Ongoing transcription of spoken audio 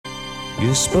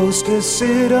You're supposed to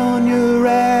sit on your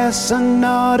ass and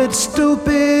nod at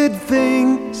stupid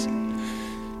things.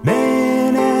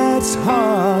 Man, that's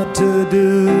hard to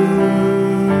do.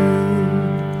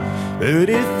 But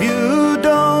if you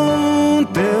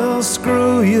don't, they'll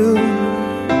screw you.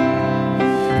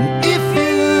 And if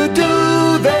you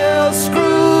do, they'll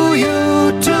screw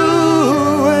you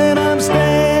too. And I'm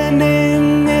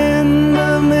standing in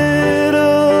the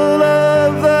middle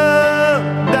of a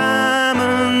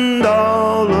diamond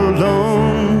all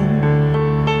alone.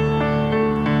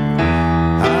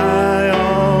 I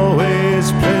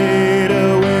always play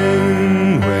to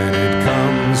win when it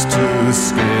comes to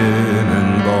skin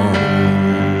and bone.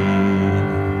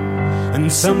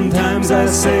 And sometimes I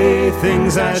say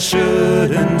things I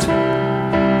shouldn't,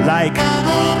 like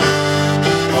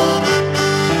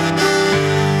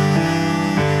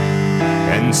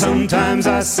and sometimes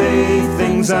I say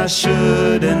things I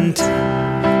shouldn't,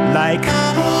 like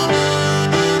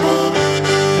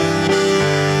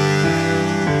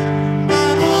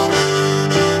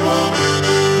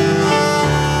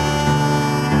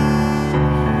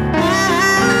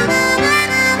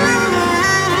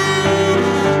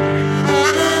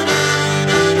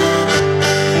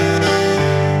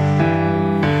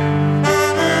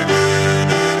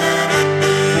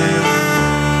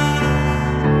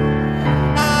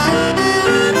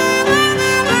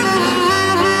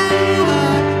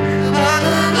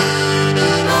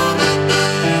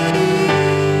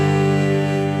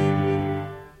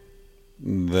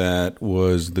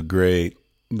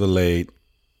the late,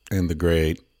 and the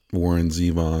great Warren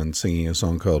Zevon singing a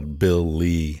song called Bill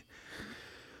Lee,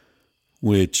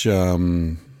 which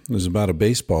was about a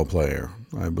baseball player,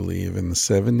 I believe, in the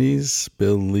 70s.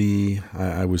 Bill Lee,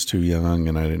 I was too young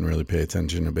and I didn't really pay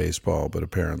attention to baseball, but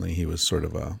apparently he was sort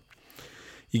of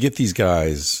you get these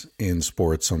guys in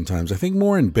sports sometimes, I think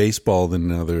more in baseball than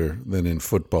in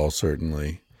football,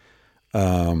 certainly.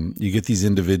 You get these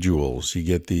individuals, you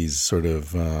get these sort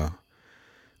of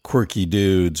quirky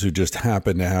dudes who just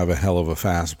happen to have a hell of a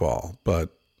fastball. But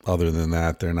other than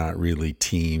that, they're not really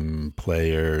team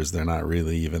players. They're not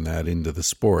really even that into the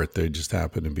sport. They just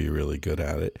happen to be really good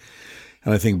at it.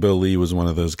 And I think Bill Lee was one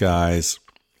of those guys.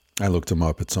 I looked him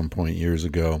up at some point years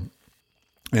ago.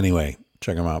 Anyway,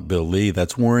 check him out, Bill Lee.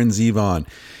 That's Warren Zevon.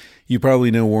 You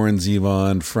probably know Warren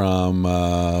Zevon from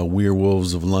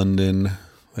Werewolves of London.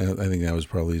 I think that was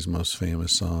probably his most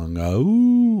famous song.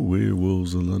 Oh,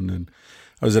 Werewolves of London.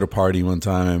 I was at a party one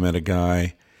time. I met a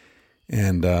guy,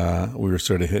 and we were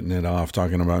sort of hitting it off,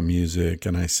 talking about music.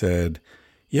 And I said,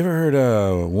 "You ever heard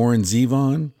of Warren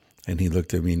Zevon?" And he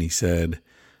looked at me and he said,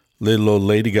 "Little old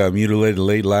lady got mutilated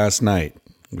late last night,"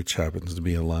 which happens to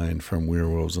be a line from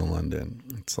Werewolves of London.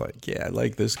 It's like, yeah, I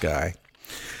like this guy.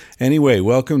 Anyway,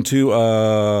 welcome to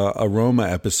a Roma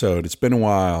episode. It's been a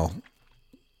while.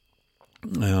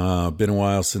 Been a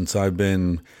while since I've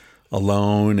been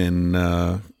alone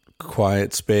in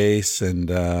quiet space, and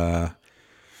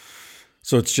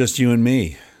so it's just you and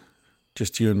me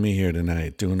here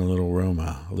tonight doing a little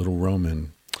Roma, a little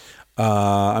Roman.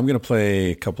 I'm going to play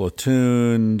a couple of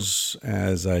tunes,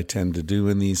 as I tend to do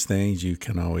in these things. You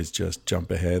can always just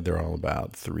jump ahead. They're all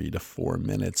about 3 to 4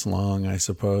 minutes long, I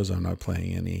suppose. I'm not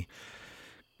playing any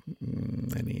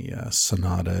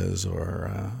sonatas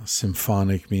or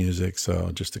symphonic music,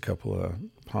 so just a couple of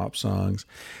pop songs.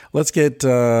 Let's get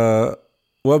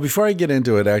well, before I get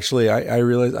into it, actually, I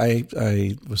realized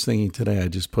I was thinking today, I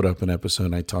just put up an episode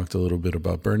and I talked a little bit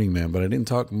about Burning Man, but I didn't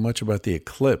talk much about the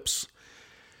eclipse,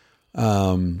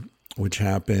 which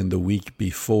happened the week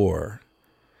before.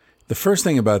 The first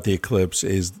thing about the eclipse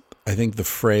is, I think the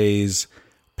phrase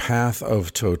path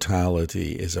of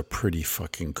totality is a pretty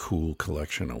fucking cool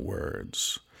collection of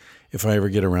words. If I ever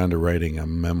get around to writing a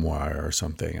memoir or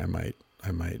something, I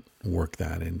might work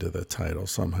that into the title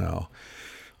somehow.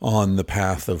 On the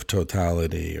path of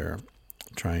totality, or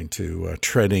trying to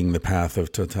treading the path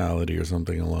of totality, or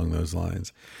something along those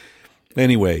lines.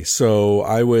 Anyway, so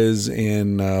I was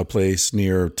in a place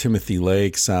near Timothy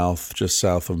Lake, just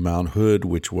south of Mount Hood,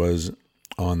 which was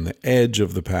on the edge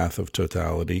of the path of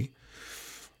totality,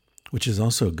 which is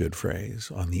also a good phrase,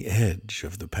 on the edge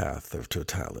of the path of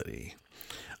totality.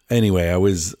 Anyway, I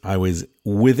was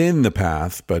within the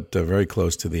path, but very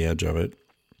close to the edge of it.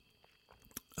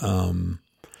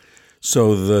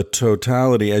 So the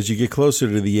totality, as you get closer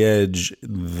to the edge,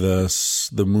 the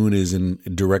moon is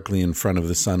directly in front of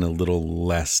the sun a little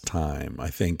less time.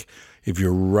 I think if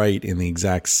you're right in the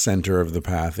exact center of the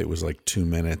path, it was like 2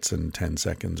 minutes and 10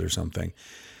 seconds or something.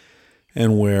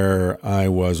 And where I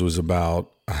was about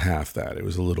half that. It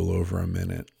was a little over a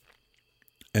minute.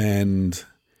 And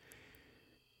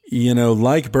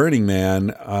like Burning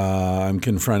Man, I'm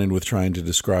confronted with trying to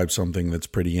describe something that's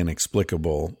pretty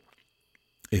inexplicable.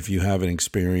 If you haven't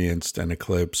experienced an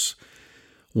eclipse,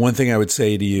 one thing I would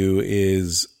say to you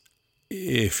is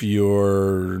if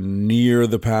you're near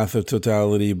the path of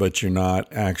totality, but you're not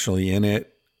actually in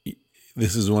it,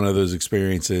 this is one of those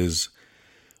experiences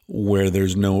where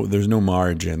there's no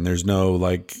margin. There's no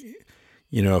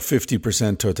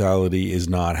 50% totality is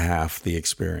not half the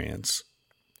experience.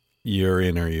 You're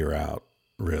in or you're out,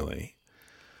 really.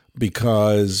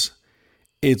 Because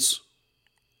it's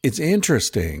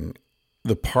interesting.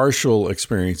 The partial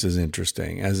experience is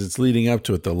interesting. As it's leading up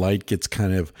to it, the light gets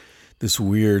kind of this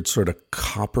weird sort of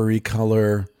coppery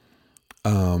color.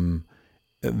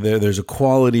 There's a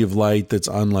quality of light that's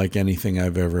unlike anything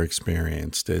I've ever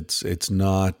experienced. It's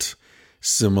not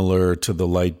similar to the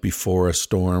light before a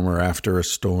storm or after a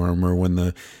storm, or when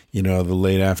the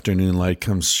late afternoon light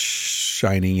comes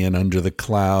shining in under the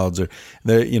clouds. Or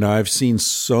I've seen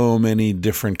so many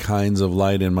different kinds of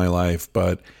light in my life,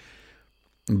 but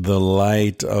the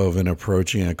light of an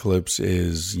approaching eclipse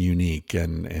is unique,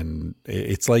 and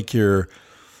it's like you're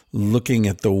looking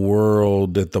at the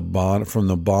world at the bottom, from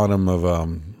the bottom of a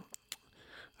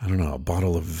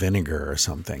bottle of vinegar or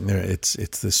something. It's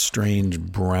this strange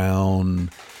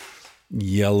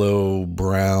yellow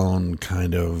brown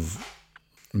kind of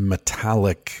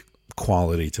metallic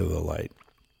quality to the light.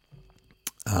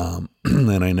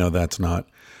 And I know that's not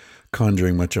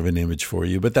conjuring much of an image for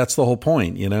you, but that's the whole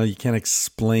point. You can't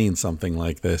explain something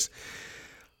like this.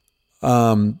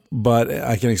 But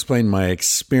I can explain my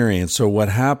experience. So what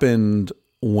happened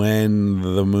when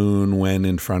the moon went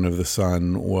in front of the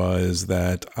sun was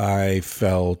that I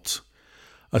felt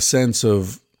a sense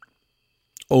of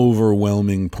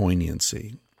overwhelming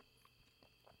poignancy.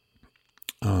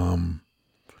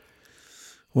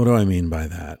 What do I mean by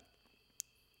that?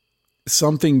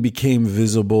 Something became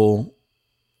visible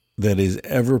that is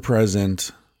ever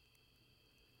present,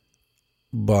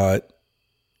 but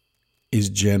is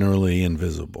generally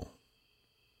invisible,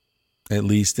 at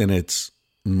least in its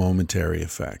momentary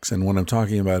effects. And what I'm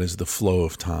talking about is the flow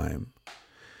of time.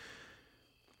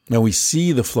 Now, we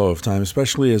see the flow of time,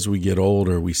 especially as we get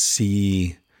older, we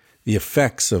see the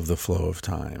effects of the flow of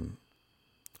time.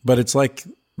 But it's like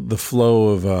the flow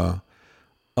of a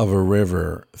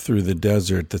river through the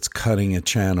desert that's cutting a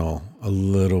channel a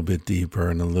little bit deeper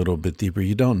and a little bit deeper.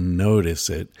 You don't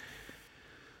notice it,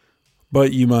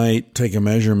 but you might take a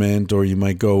measurement, or you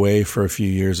might go away for a few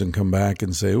years and come back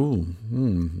and say, "Ooh,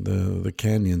 the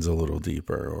canyon's a little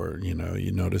deeper," or you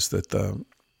notice that the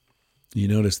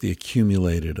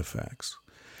accumulated effects.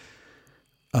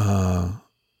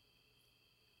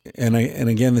 And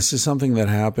again, this is something that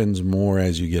happens more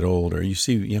as you get older. You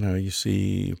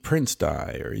see Prince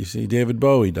die, or you see David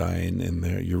Bowie die, and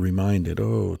there you're reminded,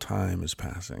 oh, time is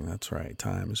passing. That's right,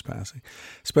 time is passing.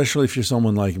 Especially if you're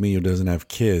someone like me who doesn't have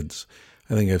kids.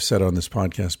 I think I've said on this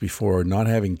podcast before, not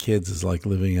having kids is like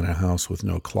living in a house with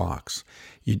no clocks.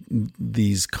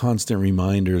 These constant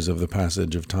reminders of the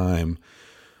passage of time,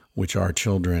 which are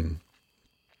children,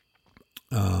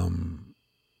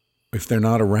 if they're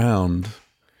not around,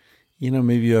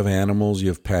 maybe you have animals, you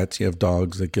have pets, you have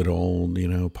dogs that get old,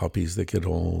 puppies that get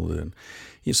old. And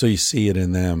so you see it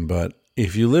in them. But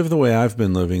if you live the way I've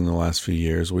been living the last few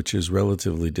years, which is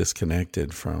relatively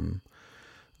disconnected from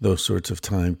those sorts of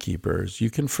timekeepers,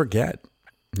 you can forget,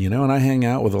 and I hang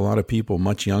out with a lot of people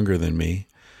much younger than me.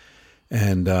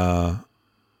 And, and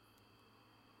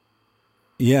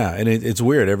it's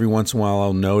weird. Every once in a while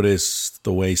I'll notice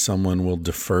the way someone will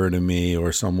defer to me,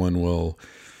 or someone will,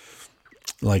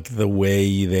 like the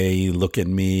way they look at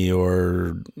me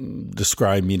or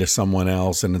describe me to someone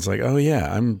else. And it's like, oh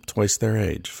yeah, I'm twice their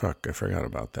age. Fuck, I forgot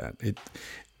about that.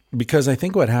 Because I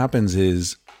think what happens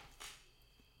is,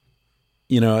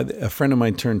 a friend of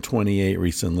mine turned 28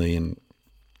 recently, and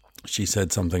she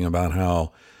said something about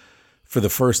how for the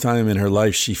first time in her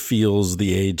life, she feels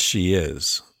the age she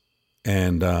is.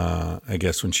 And I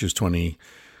guess when she was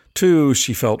 22,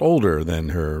 she felt older than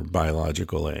her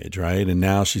biological age, right? And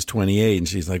now she's 28, and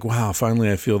she's like, wow,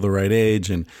 finally I feel the right age.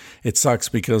 And it sucks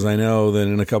because I know that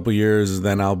in a couple of years,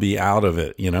 then I'll be out of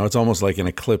it. It's almost like an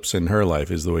eclipse in her life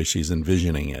is the way she's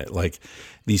envisioning it. Like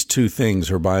these two things,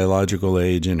 her biological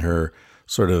age and her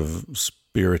sort of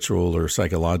spiritual or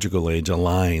psychological age,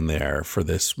 align there for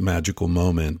this magical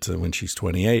moment when she's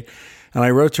 28. And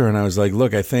I wrote to her and I was like,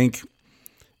 look, I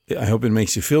hope it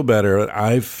makes you feel better.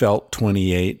 I've felt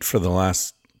 28 for the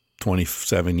last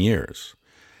 27 years.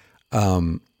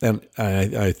 And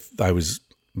I was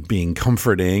being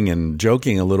comforting and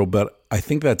joking a little, but I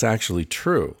think that's actually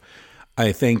true.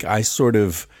 I think I sort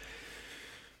of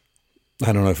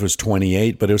I don't know if it was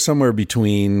 28, but it was somewhere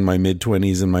between my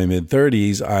mid-20s and my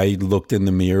mid-30s. I looked in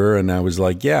the mirror and I was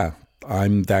like, yeah,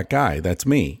 I'm that guy. That's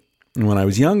me. And when I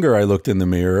was younger, I looked in the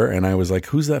mirror and I was like,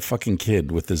 who's that fucking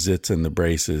kid with the zits and the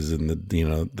braces and the, you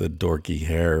know, the dorky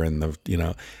hair and the, you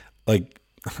know, like,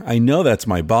 I know that's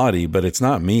my body, but it's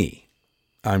not me.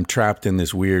 I'm trapped in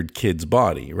this weird kid's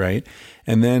body, right?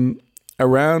 And then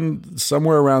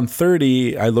somewhere around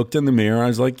 30, I looked in the mirror. I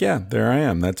was like, yeah, there I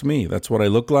am. That's me. That's what I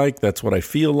look like. That's what I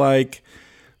feel like.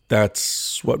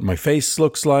 That's what my face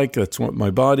looks like. That's what my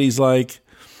body's like.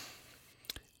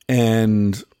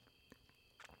 And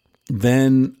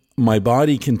then my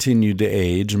body continued to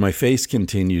age. My face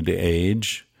continued to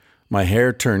age. My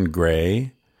hair turned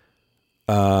gray.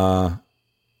 But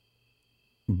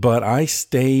I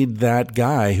stayed that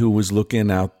guy who was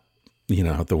looking out,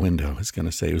 out the window, I was going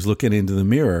to say. He was looking into the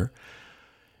mirror.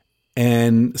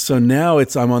 And so now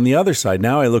I'm on the other side.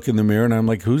 Now I look in the mirror and I'm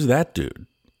like, who's that dude?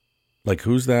 Like,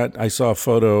 who's that? I saw a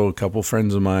photo, a couple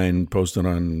friends of mine posted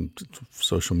on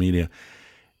social media.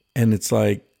 And it's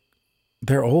like,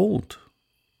 they're old.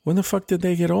 When the fuck did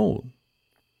they get old?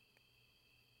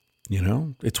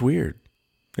 It's weird.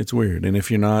 It's weird. And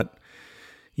if you're not,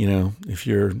 if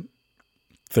you're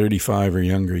 35 or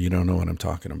younger, you don't know what I'm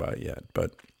talking about yet.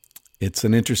 But it's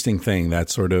an interesting thing.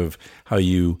 That's sort of how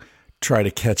you try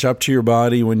to catch up to your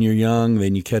body when you're young.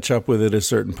 Then you catch up with it at a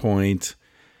certain point,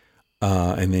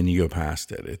 and then you go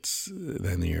past it.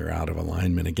 Then you're out of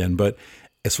alignment again. But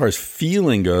as far as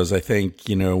feeling goes, I think,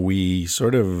 we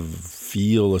sort of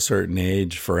feel a certain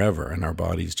age forever, and our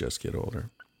bodies just get older.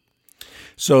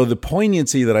 So the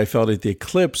poignancy that I felt at the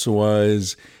eclipse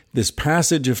was this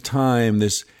passage of time,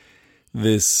 this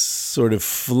sort of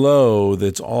flow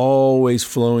that's always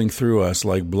flowing through us,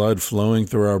 like blood flowing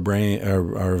through our brain,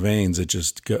 our veins. It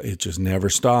just never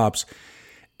stops.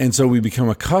 And so we become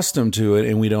accustomed to it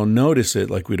and we don't notice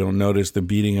it, like we don't notice the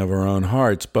beating of our own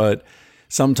hearts. But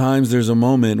sometimes there's a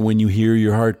moment when you hear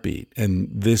your heartbeat. And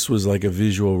this was like a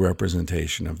visual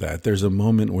representation of that. There's a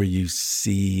moment where you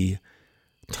see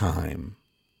time.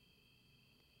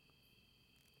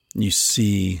 You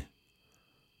see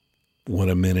what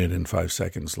a minute and 5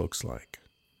 seconds looks like.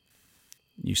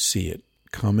 You see it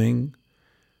coming.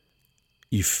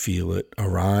 You feel it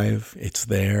arrive. It's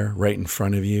there right in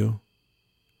front of you.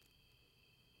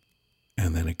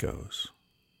 And then it goes.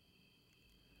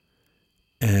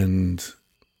 And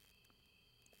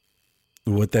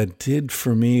what that did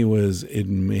for me was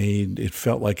it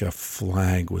felt like a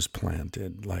flag was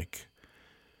planted. Like,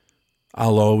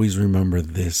 I'll always remember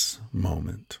this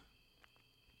moment.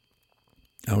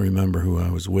 I'll remember who I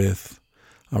was with.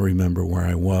 I'll remember where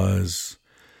I was.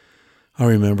 I'll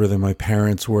remember that my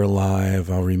parents were alive.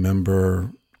 I'll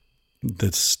remember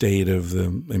the state of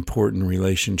the important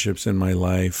relationships in my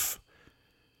life.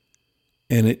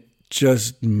 And it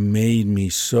just made me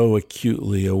so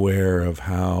acutely aware of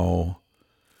how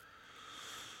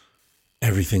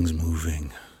everything's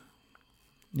moving.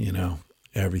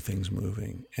 Everything's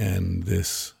moving. And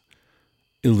this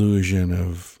illusion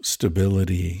of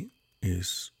stability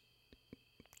is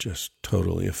just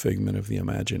totally a figment of the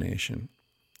imagination.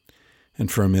 And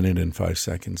for a minute and 5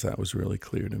 seconds, that was really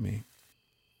clear to me.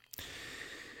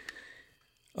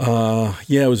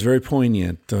 It was very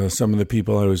poignant. Some of the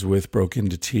people I was with broke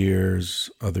into tears.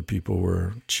 Other people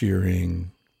were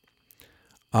cheering.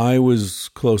 I was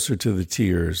closer to the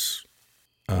tears.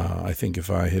 I think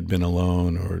if I had been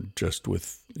alone or just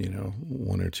with,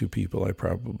 one or two people, I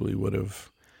probably would have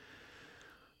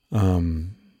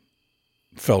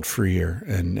felt freer.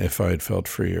 And if I had felt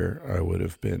freer, I would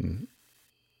have been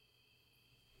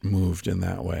moved in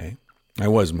that way. I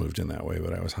was moved in that way,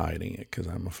 but I was hiding it because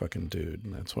I'm a fucking dude,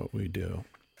 and that's what we do.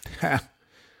 Ha!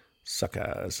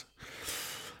 Suckers.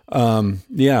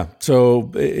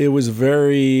 So it was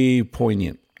very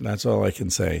poignant. That's all I can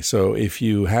say. So if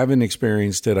you haven't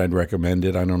experienced it, I'd recommend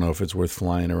it. I don't know if it's worth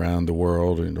flying around the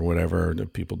world or whatever.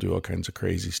 People do all kinds of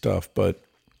crazy stuff, but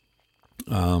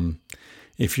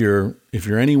if you're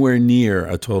anywhere near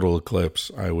a total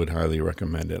eclipse, I would highly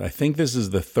recommend it. I think this is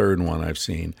the third one I've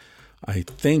seen. I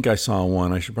think I saw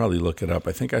one. I should probably look it up.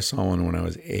 I think I saw one when I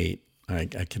was 8.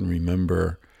 I can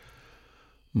remember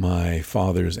my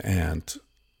father's aunt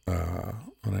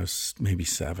when I was maybe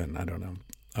 7. I don't know.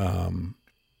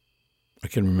 I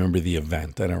can remember the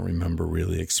event. I don't remember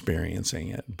really experiencing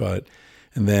it.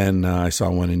 And then I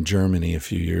saw one in Germany a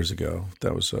few years ago.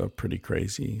 That was a pretty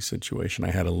crazy situation.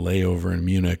 I had a layover in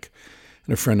Munich,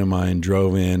 and a friend of mine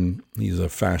drove in. He's a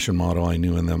fashion model I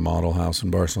knew in the model house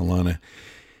in Barcelona.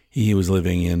 He was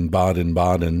living in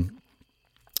Baden-Baden,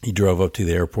 He drove up to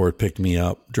the airport, picked me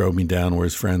up, drove me down where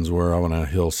his friends were on a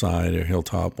hillside or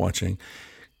hilltop watching,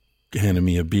 handed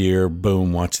me a beer,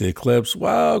 boom, watch the eclipse.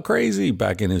 Wow, crazy.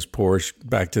 Back in his Porsche,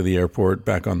 back to the airport,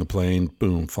 back on the plane,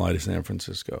 boom, fly to San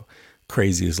Francisco.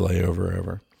 Craziest layover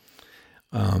ever.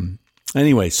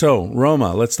 Anyway, so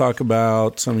Roma, let's talk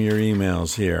about some of your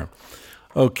emails here.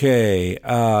 Okay,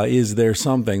 is there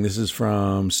something, this is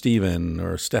from Stephen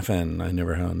or Stefan, I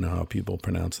never know how people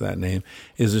pronounce that name.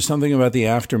 Is there something about the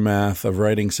aftermath of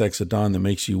writing Sex at Dawn that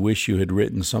makes you wish you had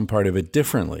written some part of it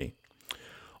differently?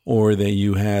 Or that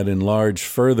you had enlarged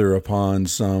further upon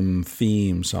some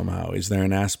theme somehow? Is there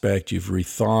an aspect you've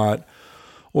rethought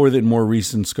or that more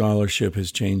recent scholarship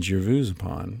has changed your views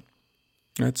upon?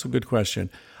 That's a good question.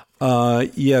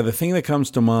 The thing that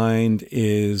comes to mind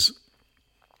is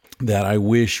that I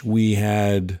wish we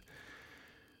had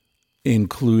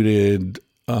included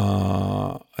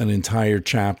an entire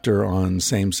chapter on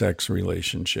same-sex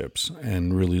relationships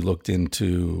and really looked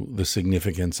into the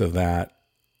significance of that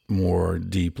more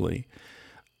deeply.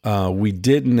 We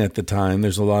didn't at the time.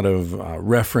 There's a lot of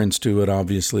reference to it,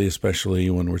 obviously,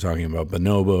 especially when we're talking about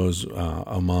bonobos,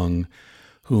 among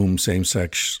whom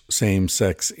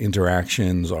same-sex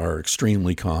interactions are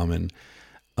extremely common.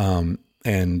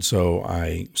 And so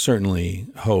I certainly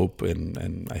hope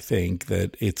and I think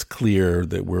that it's clear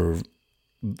that we're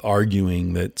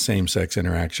arguing that same-sex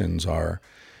interactions are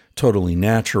totally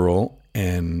natural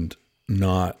and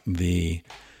not the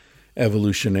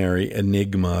evolutionary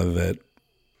enigma that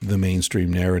the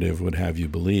mainstream narrative would have you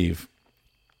believe.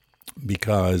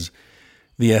 Because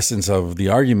the essence of the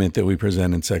argument that we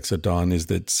present in Sex at Dawn is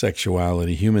that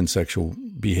sexuality, human sexual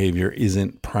behavior,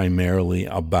 isn't primarily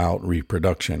about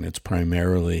reproduction. It's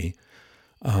primarily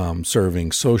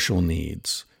serving social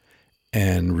needs,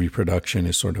 and reproduction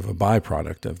is sort of a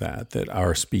byproduct of that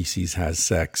our species has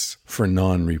sex for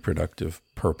non-reproductive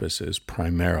purposes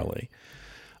primarily,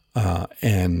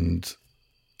 and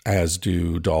as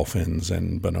do dolphins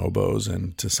and bonobos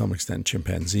and to some extent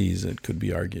chimpanzees, it could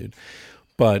be argued.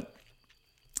 But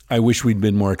I wish we'd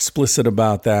been more explicit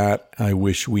about that. I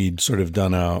wish we'd sort of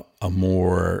done a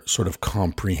more sort of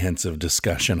comprehensive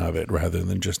discussion of it rather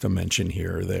than just a mention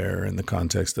here or there in the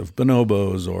context of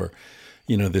bonobos or,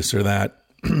 this or that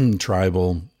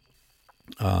tribal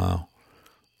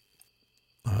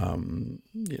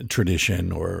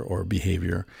tradition or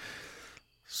behavior.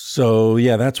 So,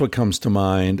 that's what comes to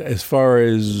mind. As far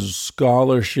as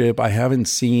scholarship, I haven't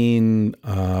seen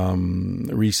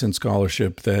recent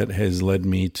scholarship that has led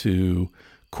me to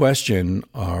question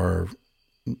our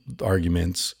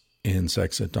arguments in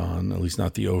Sex at Dawn, at least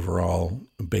not the overall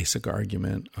basic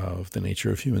argument of the nature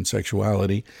of human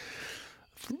sexuality.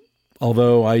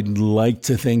 Although I'd like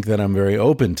to think that I'm very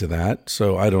open to that.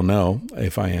 So I don't know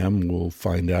if I am. We'll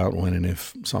find out when and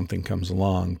if something comes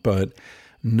along. But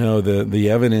no, the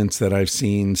evidence that I've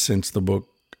seen since the book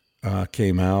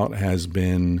came out has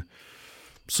been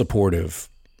supportive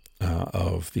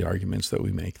of the arguments that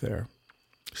we make there.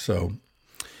 So,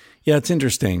 it's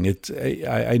interesting.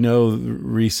 I know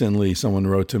recently someone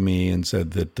wrote to me and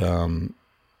said that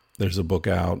there's a book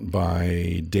out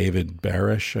by David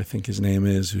Barish, I think his name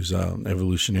is, who's an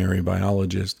evolutionary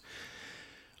biologist,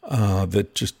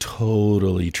 that just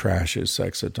totally trashes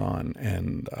Sex at Dawn.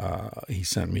 And he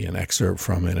sent me an excerpt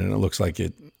from it, and it looks like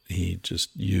he just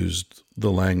used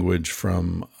the language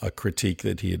from a critique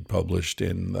that he had published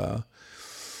in the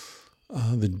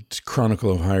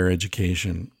Chronicle of Higher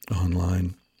Education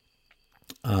online.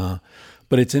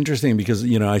 But it's interesting because,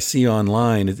 I see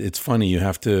online, it's funny, you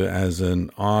have to, as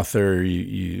an author,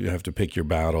 you have to pick your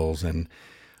battles. And,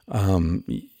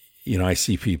 I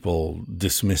see people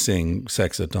dismissing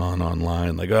Sex at Dawn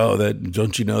online, like,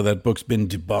 don't you know that book's been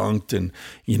debunked? And,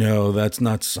 that's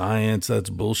not science, that's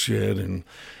bullshit. And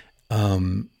I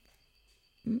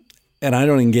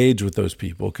don't engage with those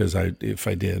people because if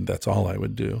I did, that's all I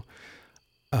would do.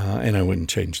 And I wouldn't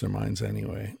change their minds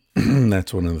anyway.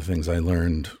 That's one of the things I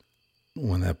learned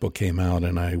when that book came out,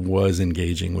 and I was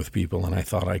engaging with people, and I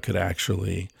thought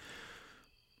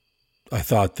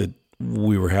that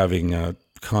we were having a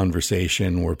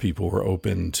conversation where people were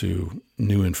open to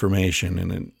new information,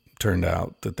 and it turned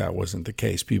out that wasn't the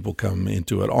case. People come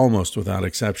into it almost without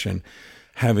exception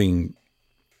having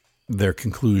their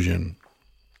conclusion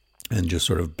and just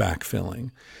sort of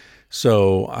backfilling.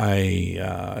 So I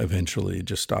eventually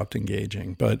just stopped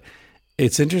engaging. But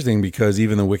it's interesting because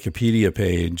even the Wikipedia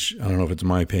page, I don't know if it's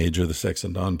my page or the Sex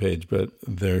and Dawn page, but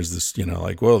there's this,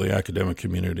 the academic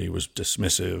community was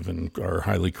dismissive and are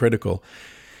highly critical.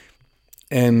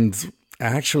 And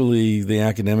actually, the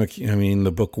academic,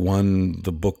 the book won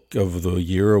the Book of the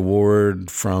Year award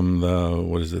from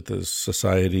the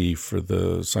Society for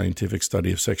the Scientific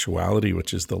Study of Sexuality,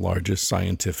 which is the largest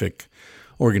scientific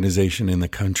organization in the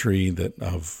country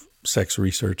of sex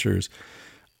researchers.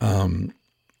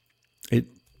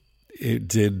 It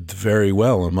did very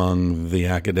well among the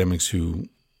academics who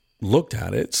looked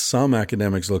at it. Some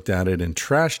academics looked at it and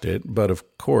trashed it, but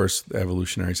of course, the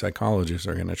evolutionary psychologists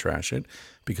are going to trash it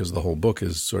because the whole book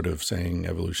is sort of saying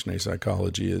evolutionary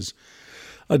psychology is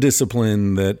a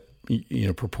discipline that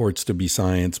purports to be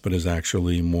science, but is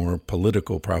actually more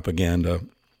political propaganda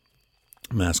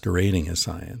masquerading as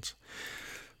science.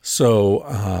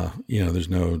 So, there's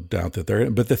no doubt that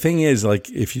but the thing is, like,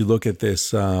 if you look at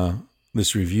this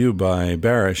review by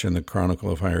Barish in the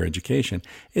Chronicle of Higher Education,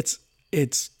 it's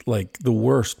like the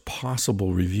worst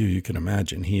possible review you can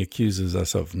imagine. He accuses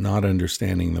us of not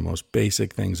understanding the most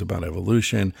basic things about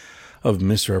evolution, of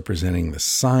misrepresenting the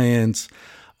science,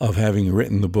 of having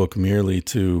written the book merely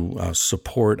to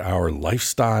support our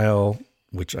lifestyle,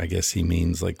 which I guess he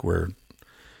means like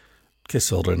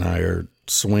Casilda and I are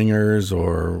swingers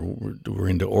or we're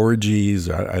into orgies.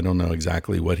 I don't know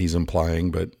exactly what he's implying,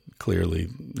 but clearly,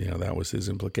 that was his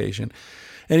implication.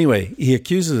 Anyway, he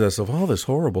accuses us of all this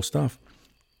horrible stuff,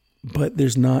 but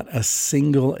there's not a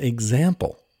single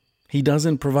example. He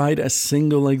doesn't provide a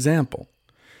single example.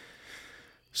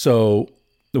 So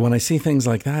when I see things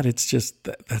like that, that's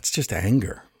just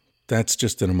anger. That's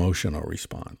just an emotional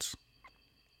response.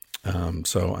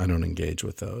 So I don't engage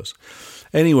with those.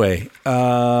 Anyway,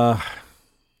 I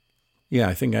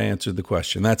think I answered the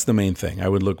question. That's the main thing. I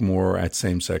would look more at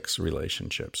same-sex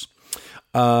relationships.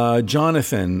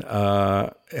 Jonathan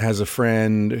has a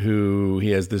friend who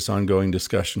he has this ongoing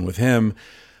discussion with him.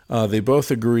 They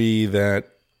both agree that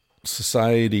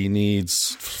society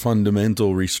needs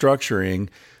fundamental restructuring,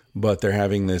 but they're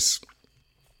having this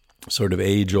sort of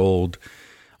age-old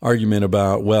argument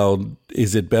about, well,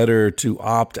 is it better to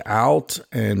opt out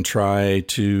and try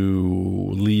to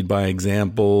lead by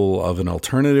example of an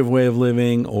alternative way of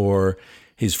living? Or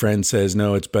his friend says,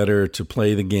 no, it's better to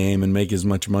play the game and make as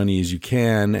much money as you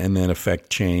can and then affect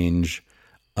change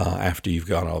after you've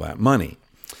got all that money.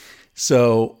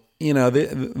 So,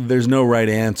 there's no right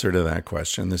answer to that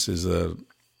question. This is a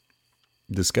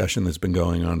discussion that's been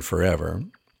going on forever.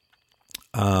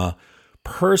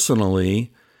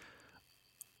 Personally,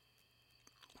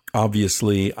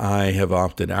 obviously, I have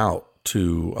opted out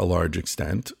to a large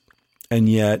extent, and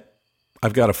yet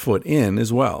I've got a foot in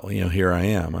as well. Here I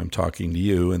am. I'm talking to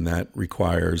you, and that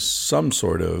requires some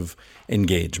sort of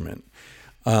engagement.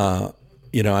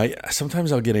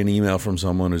 Sometimes I'll get an email from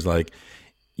someone who's like,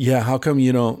 yeah, how come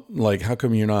you're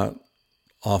not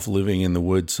off living in the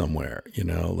woods somewhere?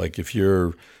 Like if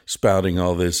you're spouting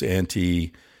all this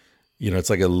it's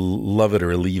like a love it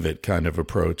or leave it kind of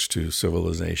approach to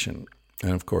civilization.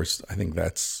 And of course, I think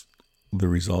that's the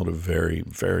result of very,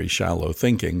 very shallow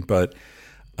thinking. But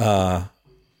I've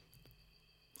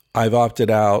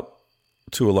opted out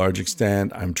to a large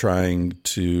extent. I'm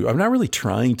not really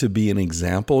trying to be an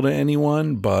example to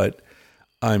anyone, but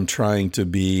I'm trying to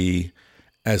be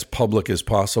as public as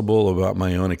possible about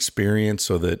my own experience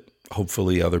so that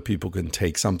hopefully other people can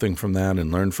take something from that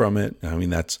and learn from it. I mean,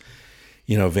 that's,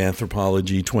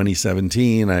 Vanthropology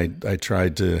 2017, I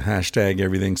tried to hashtag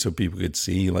everything so people could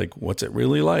see, like, what's it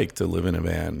really like to live in a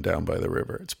van down by the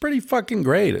river. It's pretty fucking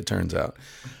great, it turns out.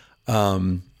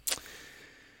 And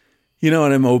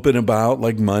I'm open about,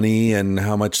 like, money and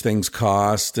how much things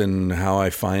cost and how I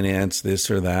finance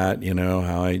this or that,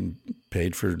 how I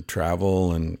paid for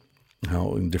travel and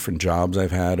how different jobs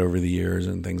I've had over the years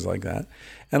and things like that.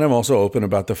 And I'm also open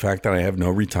about the fact that I have no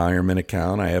retirement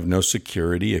account. I have no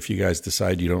security. If you guys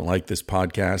decide you don't like this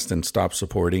podcast and stop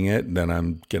supporting it, then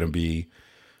I'm going to be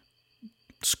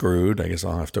screwed. I guess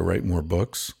I'll have to write more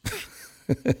books,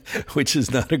 which is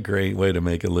not a great way to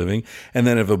make a living. And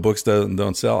then if the books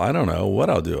don't sell, I don't know what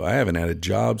I'll do. I haven't had a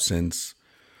job since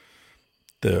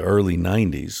the early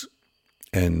 90s.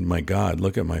 And my God,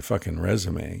 look at my fucking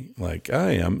resume. Like,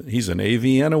 he's an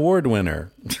AVN award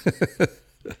winner.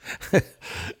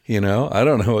 I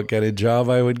don't know what kind of job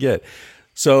I would get.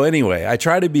 So anyway, I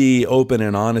try to be open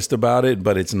and honest about it,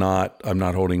 but I'm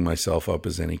not holding myself up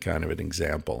as any kind of an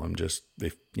example. I'm just,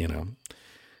 if you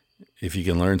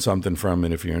can learn something from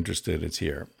it, if you're interested, it's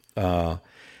here. I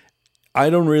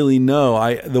don't really know.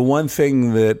 The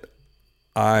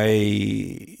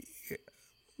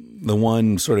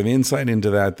one sort of insight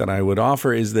into that I would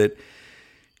offer is that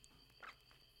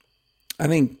I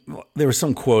think there was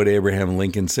some quote Abraham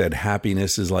Lincoln said,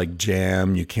 happiness is like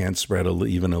jam. You can't spread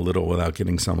even a little without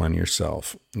getting some on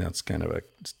yourself. That's kind of a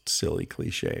silly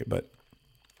cliche, but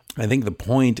I think the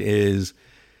point is,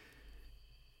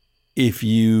 if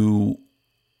you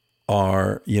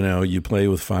are, you play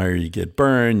with fire, you get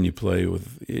burned, you play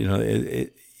with,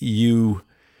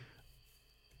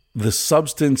 the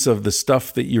substance of the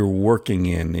stuff that you're working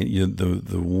in,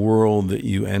 the world that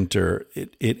you enter,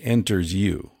 it enters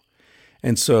you.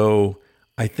 And so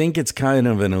I think it's kind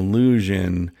of an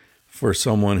illusion for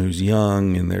someone who's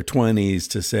young in their 20s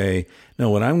to say,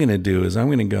 no, what I'm going to do is I'm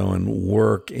going to go and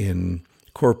work in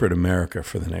corporate America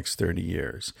for the next 30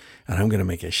 years. And I'm going to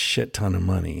make a shit ton of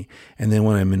money. And then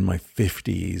when I'm in my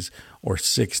 50s or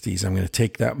 60s, I'm going to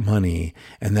take that money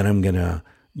and then I'm going to,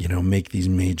 make these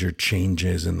major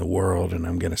changes in the world, and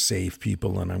I'm going to save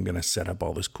people, and I'm going to set up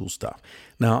all this cool stuff.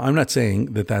 Now, I'm not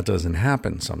saying that doesn't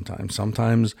happen sometimes.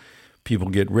 Sometimes people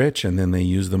get rich and then they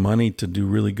use the money to do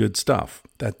really good stuff.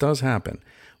 That does happen.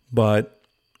 But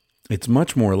it's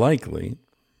much more likely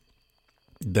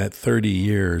that 30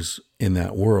 years in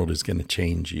that world is going to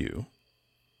change you.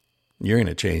 You're going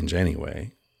to change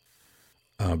anyway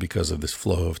because of this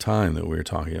flow of time that we were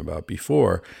talking about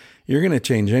before. You're going to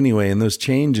change anyway, and those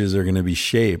changes are going to be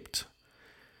shaped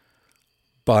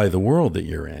by the world that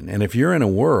you're in. And if you're in a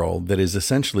world that is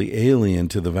essentially alien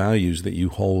to the values that you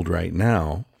hold right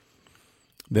now,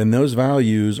 then those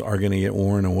values are going to get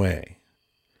worn away.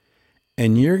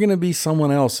 And you're going to be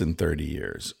someone else in 30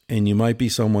 years. And you might be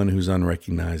someone who's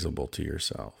unrecognizable to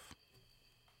yourself,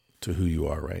 to who you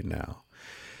are right now.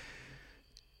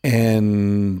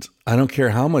 And I don't care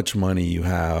how much money you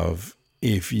have,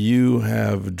 if you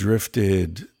have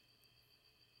drifted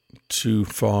too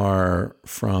far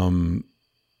from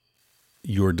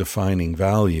your defining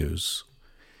values,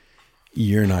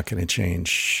 you're not going to change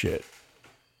shit.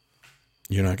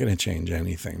 You're not going to change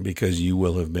anything because you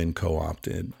will have been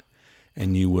co-opted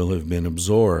and you will have been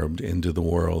absorbed into the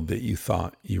world that you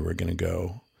thought you were going to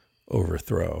go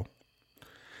overthrow.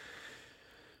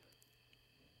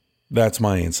 That's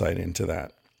my insight into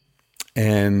that.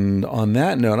 And on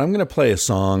that note, I'm going to play a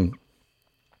song.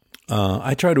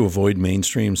 I try to avoid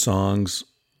mainstream songs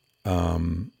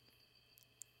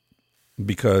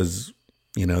because,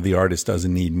 the artist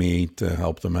doesn't need me to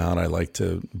help them out. I like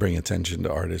to bring attention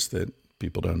to artists that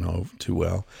people don't know too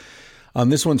well.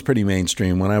 This one's pretty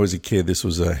mainstream. When I was a kid, this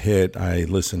was a hit. I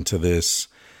listened to this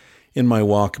in my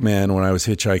Walkman when I was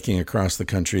hitchhiking across the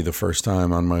country the first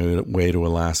time on my way to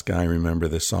Alaska. I remember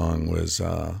this song was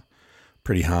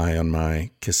pretty high on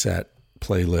my cassette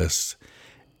playlist.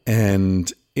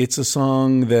 And it's a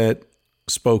song that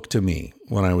spoke to me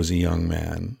when I was a young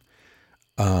man.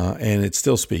 And it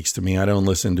still speaks to me. I don't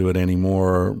listen to it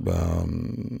anymore.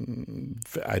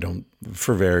 I don't,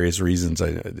 for various reasons.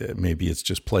 Maybe it's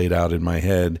just played out in my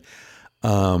head.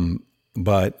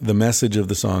 But the message of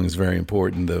the song is very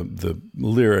important. The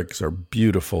lyrics are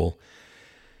beautiful.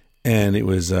 And it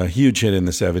was a huge hit in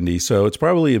the 70s. So it's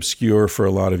probably obscure for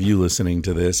a lot of you listening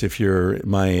to this. If you're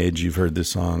my age, you've heard this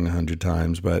song 100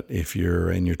 times. But if you're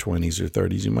in your 20s or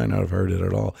 30s, you might not have heard it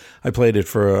at all. I played it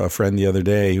for a friend the other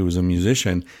day who was a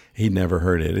musician. He'd never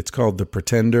heard it. It's called The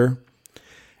Pretender.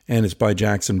 And it's by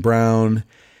Jackson Browne.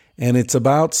 And it's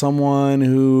about someone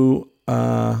who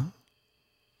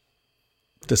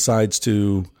decides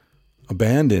to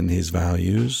abandon his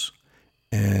values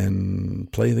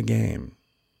and play the game.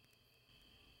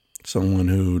 Someone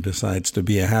who decides to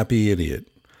be a happy idiot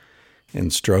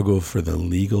and struggle for the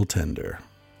legal tender.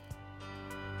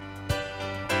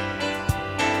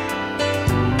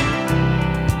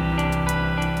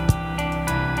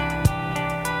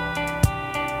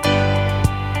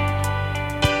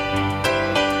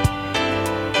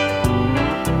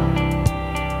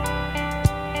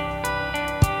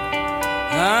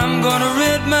 I'm gonna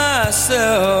rid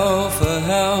myself a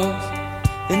house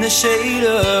in the shade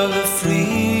of the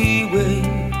freeway.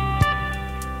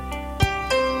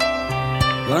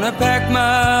 Gonna pack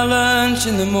my lunch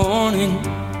in the morning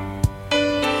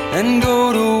and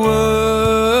go to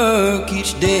work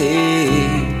each day.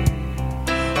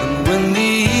 And when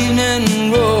the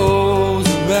evening rolls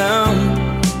around,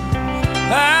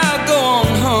 I'll go on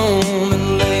home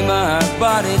and lay my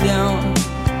body down.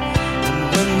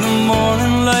 And when the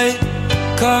morning light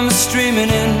comes streaming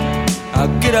in,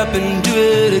 I'll get up and do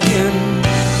it again.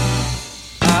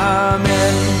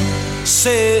 Amen.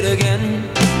 Say it again.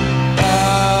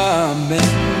 Amen.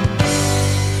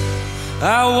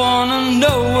 I wanna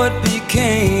know what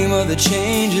became of the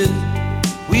changes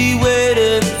we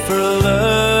waited for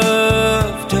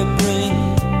love to bring.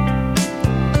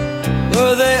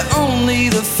 Were they only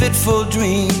the fitful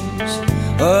dreams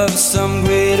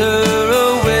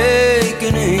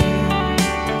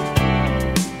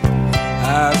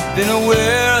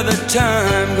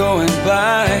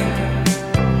night.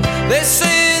 They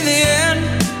say in the end,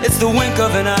 it's the wink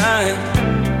of an eye.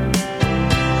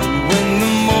 And when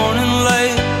the morning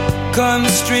light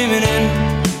comes streaming in,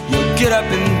 you'll get up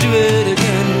and do it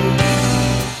again.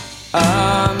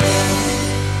 Amen.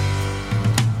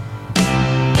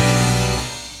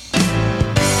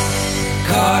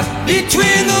 Caught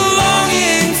between the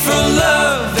longing for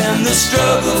love and the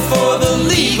struggle for the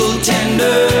legal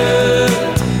tender,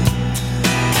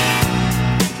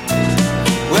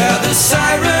 where the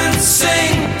sirens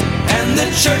sing and the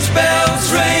church bells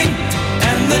ring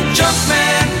and the junk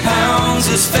man pounds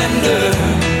his fender,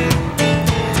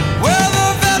 where the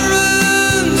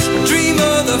veterans dream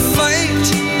of the fight,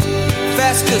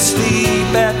 fast asleep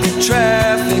at the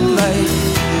traffic light,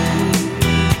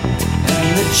 and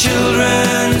the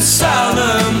children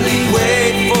solemnly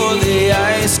wait for the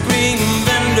ice cream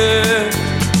vendor.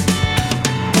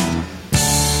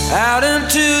 Out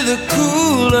into the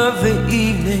cool of the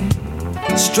evening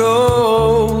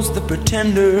strolls the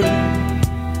pretender.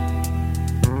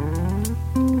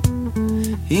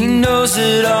 He knows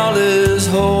that all his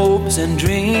hopes and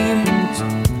dreams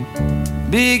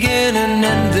begin and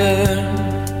end there.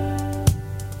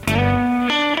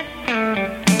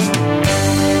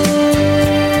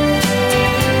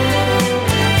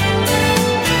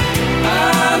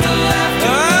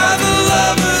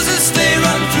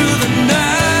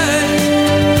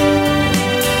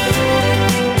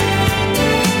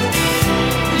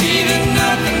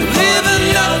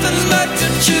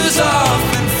 Choose off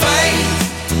and fight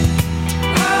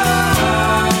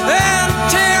and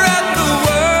tear at the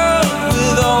world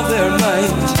with all their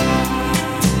might,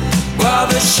 while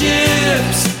the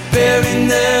ships bearing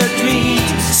their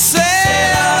dreams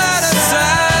sail out of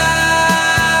sight.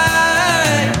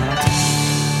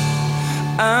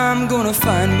 I'm gonna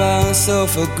find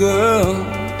myself a girl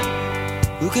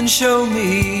who can show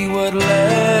me what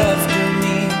laughter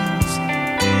means,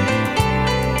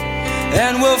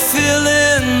 and we'll fill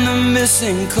in the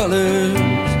missing colors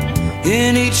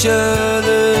in each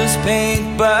other's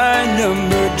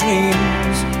paint-by-number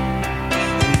dreams.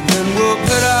 And then we'll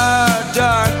put our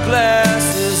dark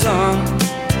glasses on,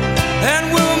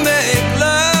 and we'll make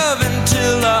love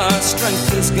until our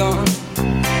strength is gone.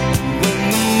 When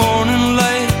the morning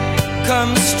light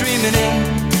comes streaming in,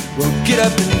 we'll get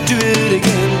up and do it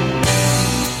again.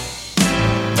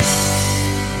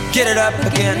 Get it up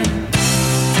again.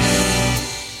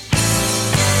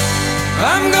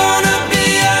 I'm gonna be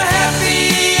a happy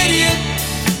idiot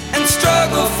and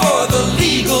struggle for the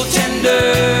legal tender,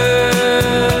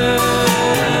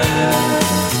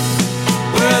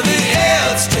 where the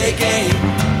elves take aim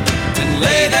and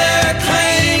lay their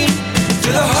claim to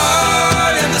the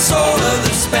heart and the soul of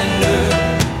the spender,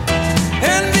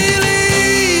 and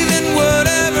believe in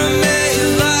whatever may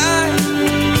lie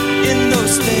in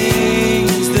those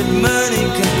things that money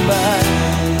can buy.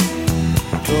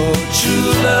 Oh, true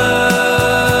love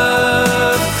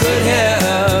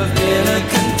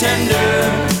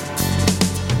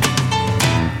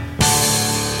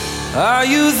Are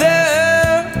you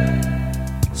there?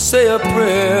 Say a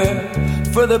prayer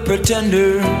for the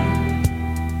pretender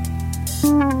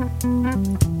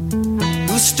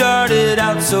who started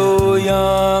out so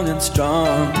young and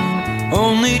strong,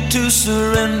 only to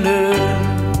surrender.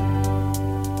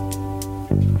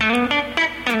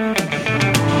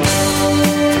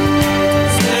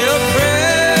 Say a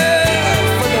prayer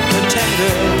for the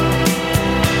pretender.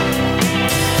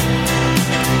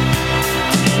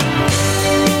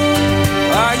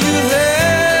 Are you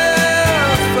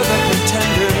there for the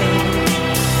pretender?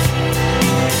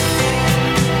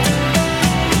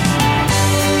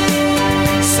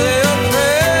 Say a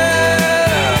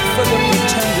prayer for the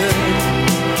pretender.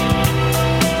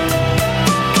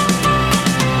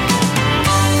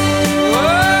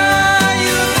 Are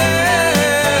you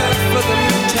there for the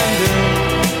pretender?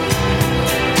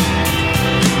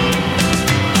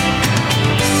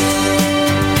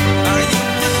 Are you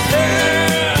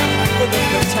there for the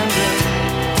pretender?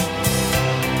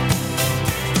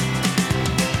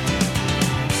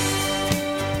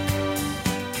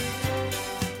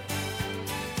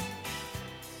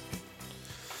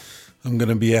 I'm going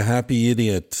to be a happy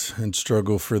idiot and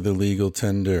struggle for the legal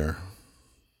tender.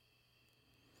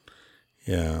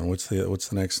 Yeah, what's the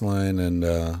next line? And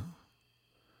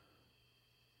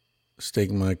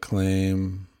stake my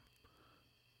claim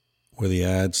where the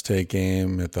ads take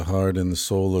aim at the heart and the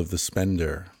soul of the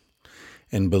spender,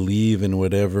 and believe in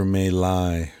whatever may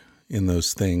lie in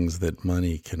those things that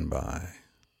money can buy.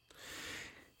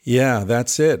 Yeah,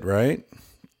 that's it, right?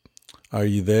 Are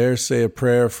you there? Say a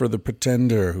prayer for the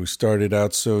pretender who started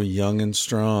out so young and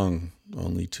strong,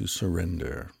 only to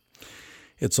surrender.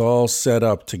 It's all set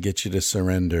up to get you to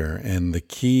surrender. And the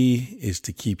key is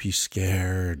to keep you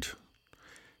scared.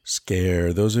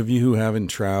 Scared. Those of you who haven't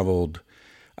traveled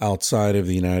outside of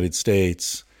the United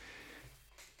States,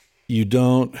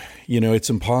 it's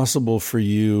impossible for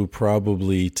you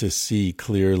probably to see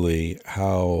clearly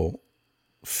how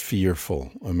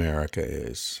fearful America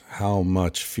is, how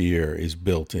much fear is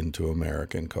built into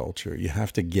American culture. You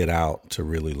have to get out to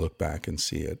really look back and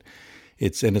see it.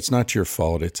 It's not your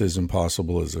fault. It's as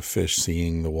impossible as a fish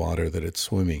seeing the water that it's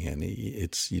swimming in.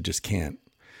 You just can't.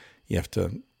 You have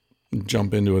to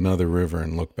jump into another river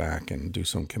and look back and do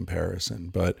some comparison.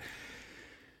 But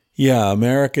yeah,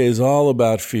 America is all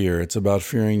about fear. It's about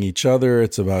fearing each other.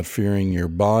 It's about fearing your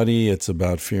body. It's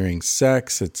about fearing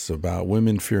sex. It's about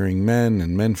women fearing men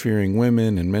and men fearing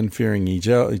women and men fearing each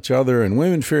other and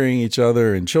women fearing each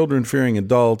other and children fearing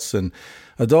adults and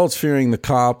adults fearing the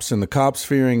cops and the cops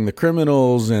fearing the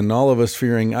criminals and all of us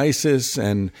fearing ISIS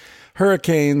and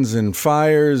hurricanes and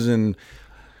fires and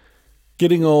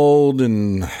getting old,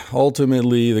 and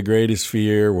ultimately the greatest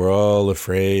fear, we're all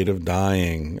afraid of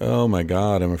dying. Oh my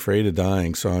God, I'm afraid of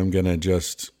dying, so I'm going to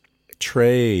just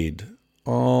trade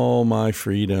all my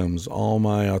freedoms, all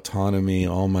my autonomy,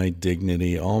 all my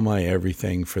dignity, all my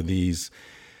everything for these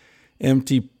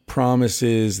empty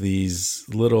promises, these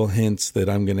little hints that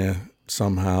I'm going to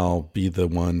somehow be the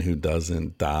one who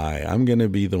doesn't die. I'm going to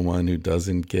be the one who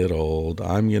doesn't get old.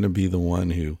 I'm going to be the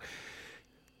one who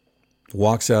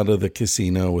walks out of the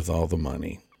casino with all the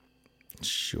money.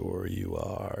 Sure you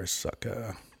are,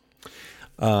 sucker.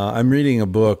 I'm reading a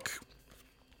book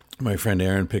my friend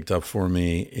Aaron picked up for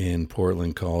me in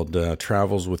Portland called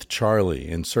Travels with Charlie,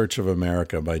 In Search of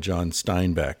America by John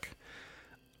Steinbeck.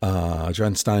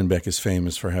 John Steinbeck is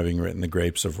famous for having written The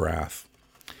Grapes of Wrath.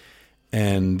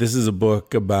 And this is a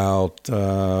book about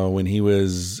when he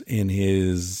was in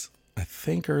his, I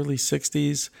think, early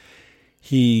 60s.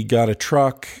 He got a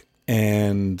truck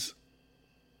and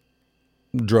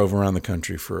drove around the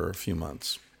country for a few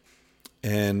months.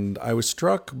 And I was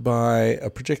struck by a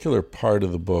particular part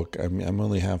of the book. I'm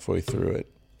only halfway through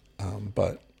it,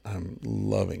 but I'm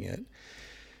loving it.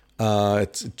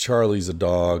 It's Charlie's a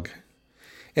dog.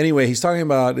 Anyway, he's talking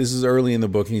about, this is early in the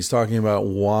book, and he's talking about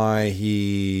why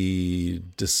he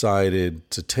decided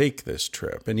to take this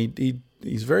trip. And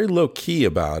he's very low-key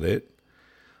about it.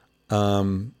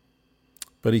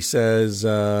 But he says,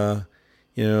 there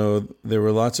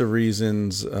were lots of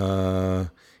reasons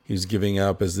he was giving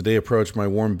up. As the day approached, my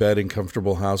warm bed and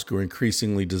comfortable house grew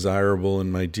increasingly desirable,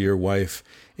 and my dear wife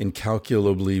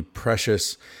incalculably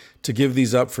precious. To give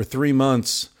these up for 3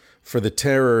 months for the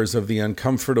terrors of the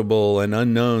uncomfortable and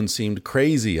unknown seemed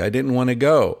crazy. I didn't want to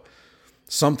go.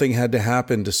 Something had to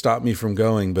happen to stop me from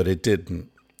going, but it didn't.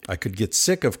 I could get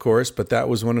sick, of course, but that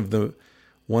was one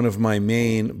of my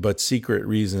main but secret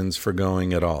reasons for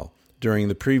going at all. During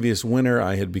the previous winter,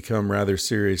 I had become rather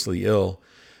seriously ill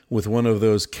with one of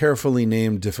those carefully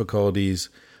named difficulties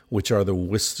which are the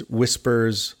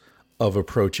whispers of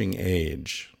approaching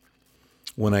age.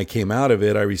 When I came out of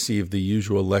it, I received the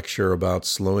usual lecture about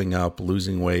slowing up,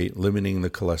 losing weight, limiting the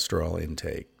cholesterol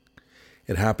intake.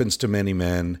 It happens to many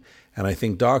men, and I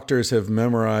think doctors have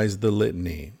memorized the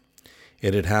litany.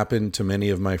 It had happened to many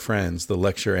of my friends. The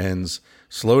lecture ends,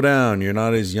 slow down, you're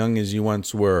not as young as you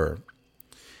once were.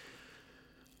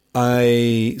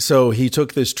 So he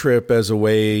took this trip as a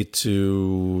way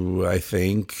to, I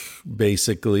think,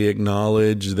 basically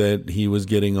acknowledge that he was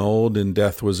getting old and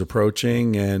death was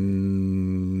approaching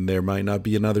and there might not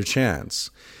be another chance.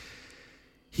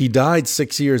 He died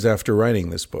 6 years after writing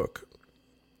this book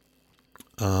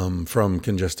from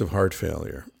congestive heart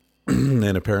failure.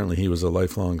 And apparently he was a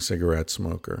lifelong cigarette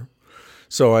smoker.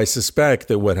 So I suspect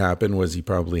that what happened was he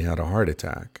probably had a heart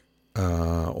attack,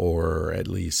 or at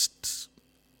least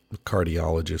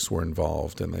cardiologists were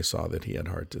involved and they saw that he had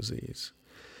heart disease.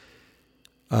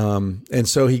 And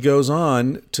so he goes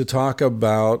on to talk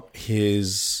about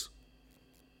his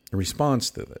response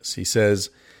to this. He says,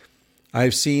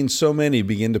 I've seen so many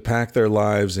begin to pack their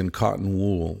lives in cotton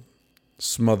wool,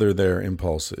 smother their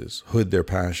impulses, hood their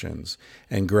passions,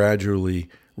 and gradually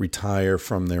retire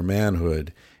from their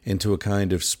manhood into a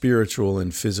kind of spiritual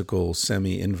and physical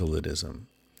semi-invalidism.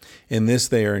 In this,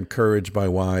 they are encouraged by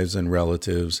wives and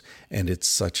relatives, and it's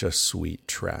such a sweet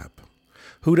trap.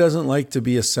 Who doesn't like to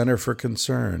be a center for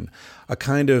concern? A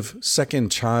kind of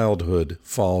second childhood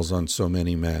falls on so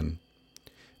many men.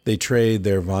 They trade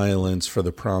their violence for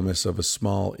the promise of a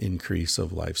small increase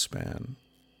of lifespan.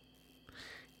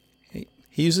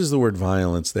 He uses the word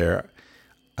violence there.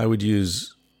 I would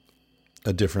use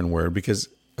a different word because,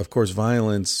 of course,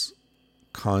 violence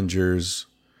conjures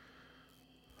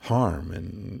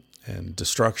harm and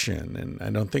destruction. And I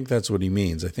don't think that's what he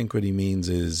means. I think what he means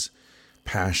is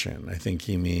passion. I think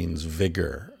he means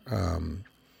vigor.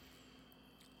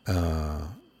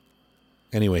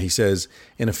 Anyway, he says,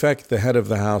 in effect, the head of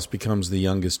the house becomes the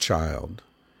youngest child.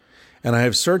 And I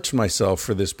have searched myself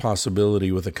for this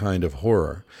possibility with a kind of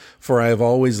horror, for I have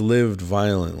always lived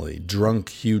violently, drunk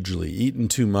hugely, eaten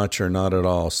too much or not at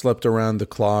all, slept around the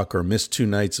clock or missed 2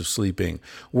 nights of sleeping,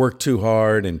 worked too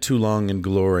hard and too long in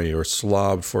glory, or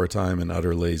slobbed for a time in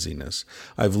utter laziness.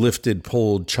 I've lifted,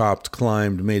 pulled, chopped,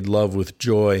 climbed, made love with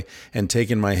joy, and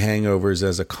taken my hangovers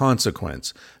as a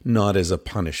consequence, not as a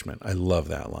punishment. I love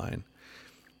that line.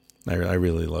 I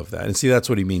really love that. And see, that's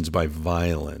what he means by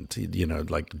violent,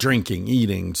 like drinking,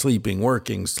 eating, sleeping,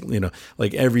 working,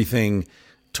 like everything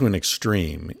to an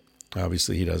extreme.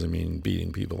 Obviously, he doesn't mean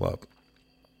beating people up.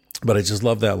 But I just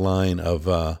love that line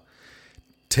of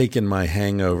taking my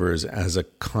hangovers as a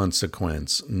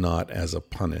consequence, not as a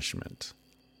punishment.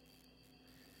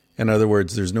 In other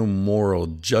words, there's no moral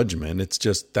judgment. It's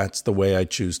just that's the way I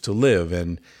choose to live.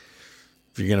 And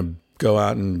if you're going to go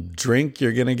out and drink,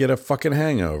 you're going to get a fucking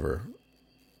hangover.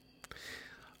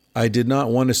 I did not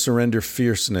want to surrender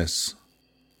fierceness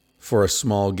for a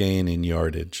small gain in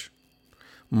yardage.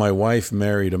 My wife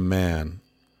married a man.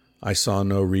 I saw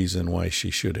no reason why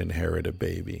she should inherit a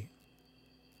baby.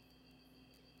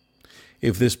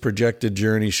 If this projected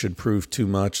journey should prove too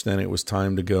much, then it was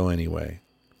time to go anyway.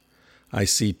 I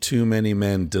see too many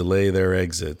men delay their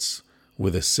exits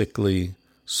with a sickly,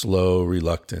 slow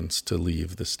reluctance to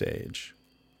leave the stage.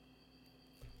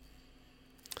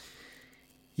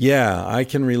 Yeah, I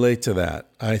can relate to that.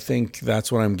 I think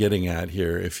that's what I'm getting at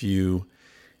here.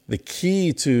 The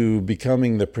key to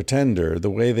becoming the pretender, the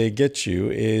way they get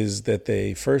you is that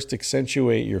they first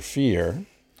accentuate your fear,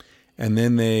 and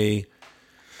then they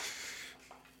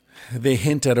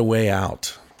hint at a way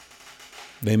out.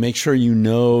 They make sure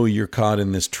you're caught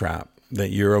in this trap, that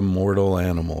you're a mortal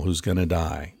animal who's going to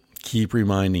die. Keep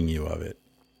reminding you of it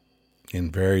in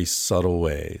very subtle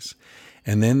ways.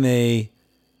 And then they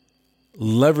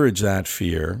leverage that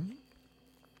fear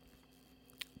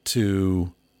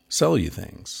to sell you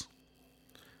things.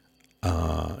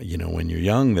 When you're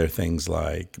young, there are things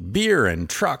like beer and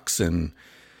trucks and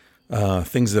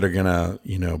things that are going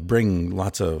to, bring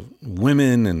lots of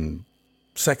women and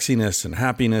sexiness and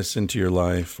happiness into your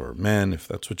life, or men, if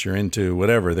that's what you're into,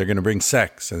 whatever. They're going to bring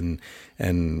sex and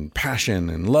passion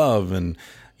and love and,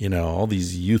 all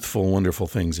these youthful, wonderful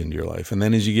things into your life. And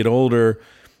then as you get older,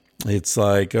 it's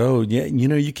like, oh, yeah,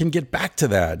 you can get back to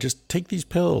that. Just take these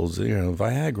pills,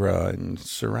 Viagra and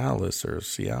Cialis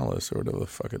or whatever the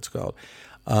fuck it's called.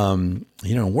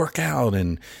 Work out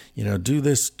and, do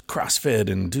this CrossFit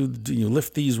and do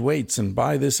lift these weights and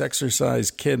buy this exercise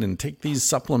kit and take these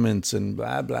supplements and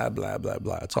blah, blah, blah, blah,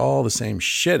 blah. It's all the same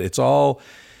shit. It's all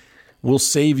will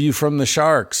save you from the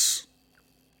sharks.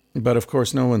 But of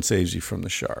course, no one saves you from the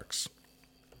sharks.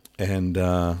 And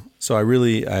so I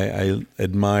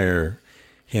admire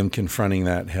him confronting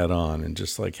that head on and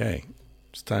just like, hey,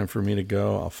 it's time for me to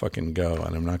go. I'll fucking go.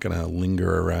 And I'm not going to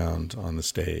linger around on the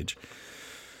stage.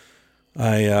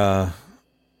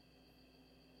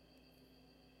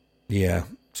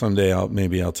 Someday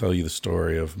I'll tell you the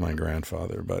story of my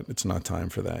grandfather, but it's not time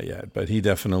for that yet. But he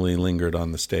definitely lingered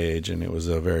on the stage, and it was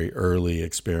a very early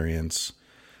experience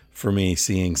for me,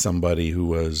 seeing somebody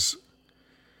who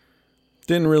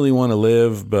didn't really want to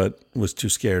live, but was too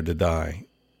scared to die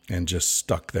and just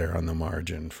stuck there on the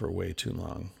margin for way too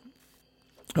long.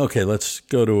 Okay, let's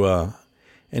go to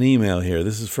an email here.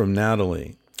 This is from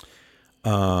Natalie.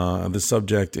 The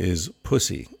subject is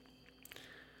pussy.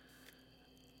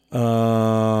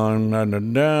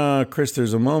 Chris,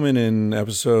 there's a moment in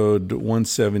episode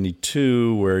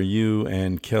 172 where you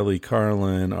and Kelly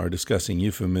Carlin are discussing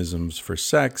euphemisms for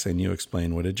sex, and you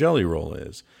explain what a jelly roll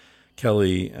is.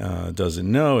 Kelly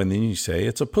doesn't know, and then you say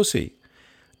it's a pussy.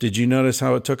 Did you notice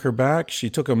how it took her back? She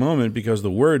took a moment because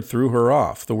the word threw her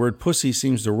off. The word pussy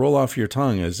seems to roll off your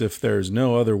tongue as if there's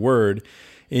no other word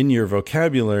in your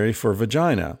vocabulary for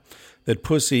vagina. That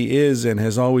pussy is and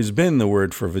has always been the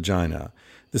word for vagina.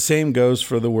 The same goes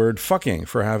for the word fucking,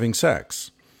 for having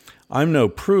sex. I'm no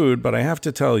prude, but I have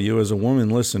to tell you as a woman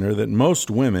listener that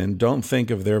most women don't think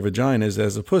of their vaginas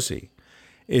as a pussy.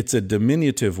 It's a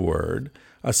diminutive word,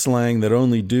 a slang that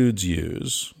only dudes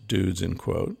use, dudes in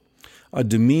quote, a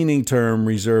demeaning term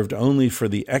reserved only for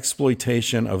the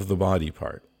exploitation of the body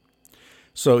part.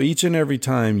 So each and every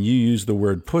time you use the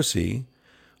word pussy,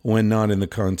 when not in the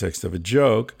context of a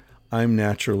joke, I'm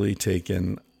naturally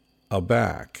taken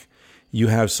aback. You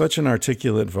have such an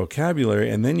articulate vocabulary,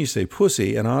 and then you say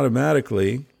pussy, and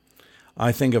automatically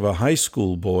I think of a high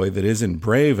school boy that isn't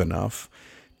brave enough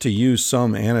to use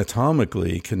some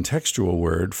anatomically contextual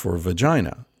word for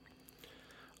vagina.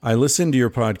 I listen to your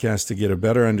podcast to get a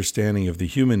better understanding of the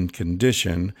human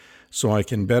condition so I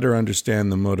can better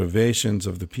understand the motivations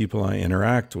of the people I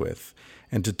interact with.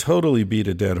 And to totally beat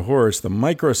a dead horse, the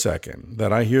microsecond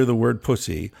that I hear the word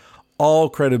pussy, all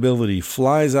credibility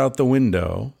flies out the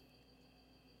window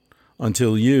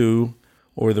until you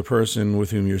or the person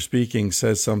with whom you're speaking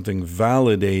says something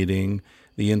validating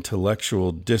the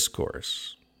intellectual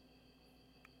discourse.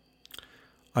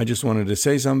 I just wanted to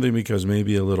say something because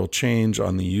maybe a little change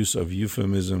on the use of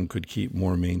euphemism could keep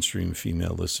more mainstream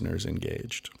female listeners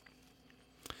engaged.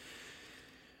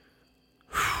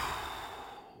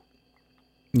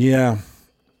 Yeah.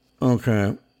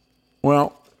 Okay.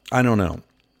 Well, I don't know.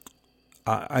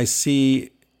 I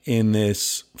see in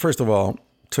this, first of all,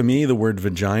 to me, the word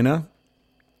vagina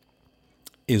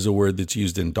is a word that's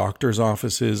used in doctor's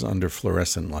offices under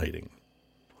fluorescent lighting.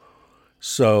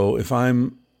 So if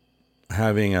I'm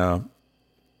having a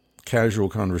casual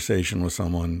conversation with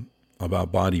someone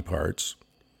about body parts,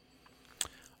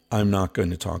 I'm not going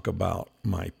to talk about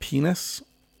my penis,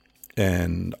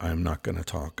 and I'm not going to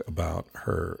talk about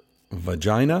her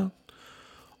vagina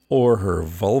or her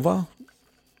vulva.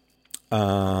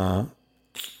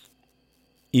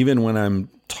 Even when I'm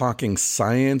talking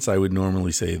science, I would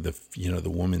normally say the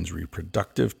woman's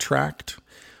reproductive tract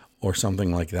or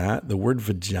something like that. The word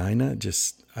vagina,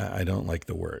 I don't like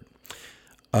the word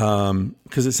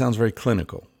because it sounds very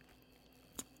clinical.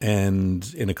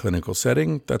 And in a clinical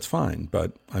setting, that's fine.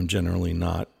 But I'm generally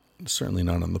certainly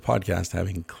not on the podcast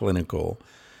having clinical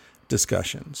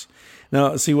discussions.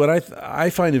 Now, see, what I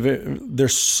find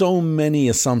there's so many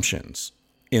assumptions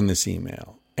in this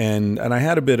email. And I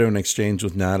had a bit of an exchange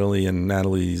with Natalie, and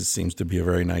Natalie seems to be a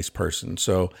very nice person.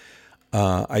 So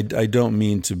I don't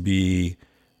mean to be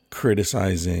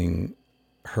criticizing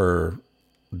her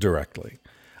directly.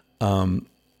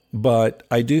 But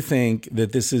I do think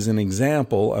that this is an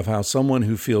example of how someone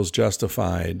who feels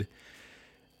justified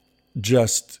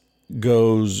just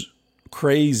goes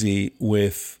crazy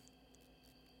with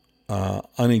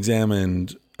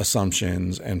unexamined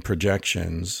assumptions and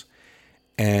projections,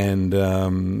 and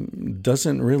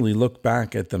doesn't really look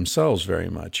back at themselves very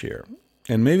much here.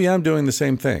 And maybe I'm doing the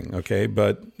same thing, okay?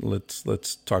 But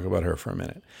let's talk about her for a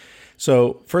minute.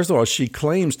 So first of all, she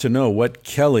claims to know what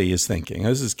Kelly is thinking.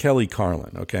 This is Kelly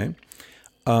Carlin, okay?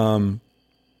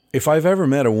 If I've ever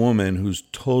met a woman who's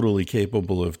totally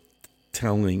capable of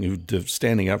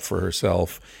standing up for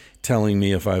herself, telling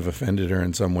me if I've offended her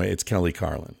in some way, it's Kelly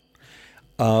Carlin.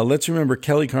 Let's remember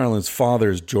Kelly Carlin's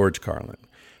father is George Carlin,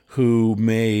 who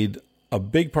made a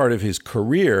big part of his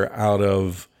career out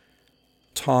of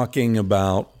talking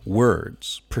about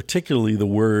words, particularly the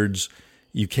words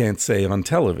you can't say on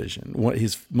television.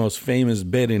 His most famous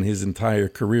bit in his entire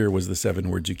career was the 7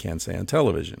 words you can't say on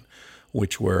television,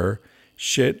 which were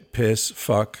shit, piss,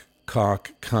 fuck,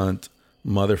 cock, cunt,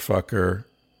 motherfucker,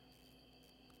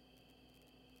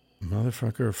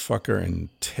 fucker, and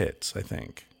tits, I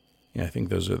think. Yeah, I think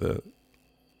those are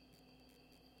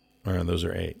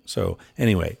 8. So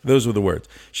anyway, those were the words.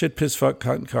 Shit, piss, fuck,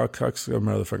 cunt, cock,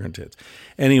 motherfucker, and tits.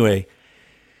 Anyway,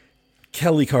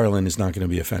 Kelly Carlin is not going to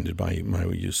be offended by my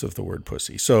use of the word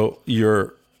pussy. So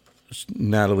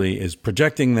Natalie is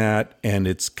projecting that, and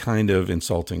it's kind of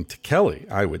insulting to Kelly,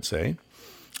 I would say.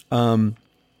 The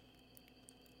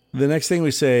next thing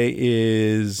we say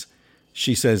is,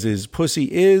 she says, is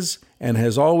pussy is and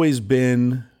has always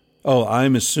been,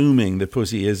 I'm assuming that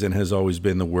pussy is and has always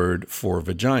been the word for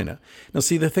vagina. Now,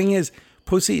 see, the thing is,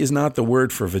 pussy is not the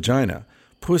word for vagina.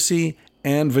 Pussy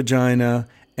and vagina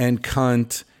and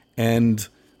cunt and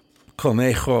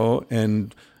conejo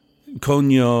and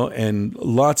coño and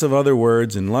lots of other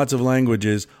words in lots of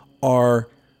languages are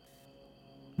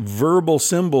verbal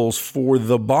symbols for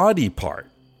the body part.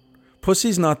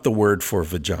 Pussy's not the word for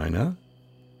vagina,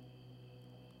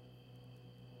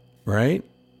 right?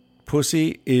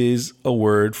 Pussy is a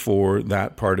word for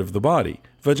that part of the body.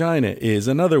 Vagina is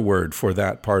another word for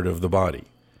that part of the body.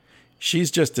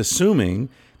 She's just assuming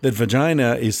that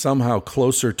vagina is somehow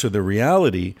closer to the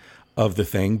reality of the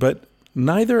thing, but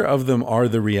neither of them are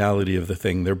the reality of the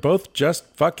thing. They're both just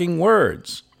fucking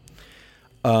words.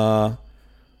 I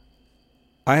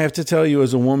have to tell you,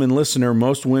 as a woman listener,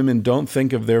 most women don't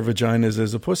think of their vaginas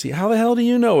as a pussy. How the hell do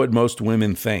you know what most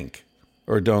women think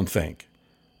or don't think?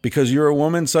 Because you're a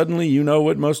woman, suddenly you know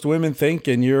what most women think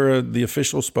and you're the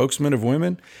official spokesman of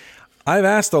women? I've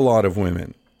asked a lot of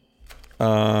women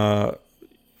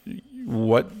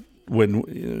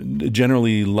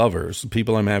generally lovers,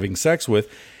 people I'm having sex with,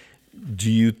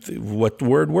 what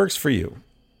word works for you,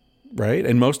 right?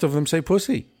 And most of them say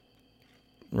pussy,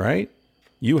 right?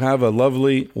 You have a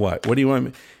lovely what? What do you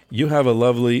want? You have a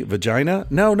lovely vagina?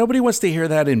 No, nobody wants to hear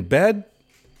that in bed.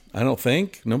 I don't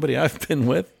think. Nobody I've been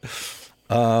with.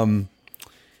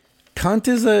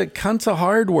 Cunt's a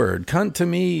hard word. Cunt to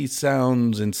me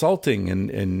sounds insulting,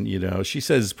 and you know, she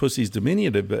says pussy's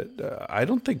diminutive, but I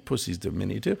don't think pussy's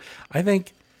diminutive. I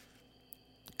think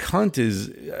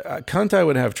cunt I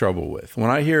would have trouble with. When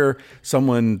I hear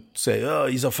someone say, "Oh,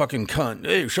 he's a fucking cunt,"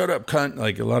 "Hey, shut up, cunt,"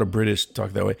 like a lot of British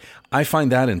talk that way, I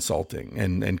find that insulting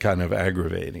and kind of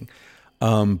aggravating.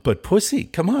 But pussy,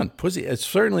 come on, pussy. It's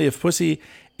certainly if pussy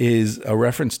is a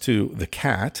reference to the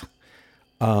cat.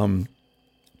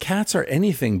 Cats are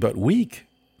anything but weak.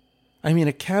 I mean,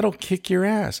 a cat will kick your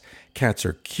ass. Cats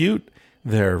are cute.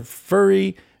 They're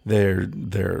furry. They're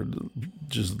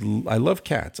just, I love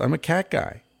cats. I'm a cat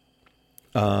guy.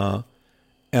 And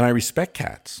I respect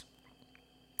cats.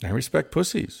 I respect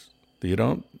pussies. You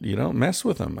don't mess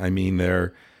with them. I mean,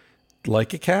 they're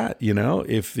like a cat, you know.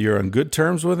 If you're on good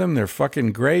terms with them, they're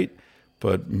fucking great.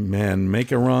 But man,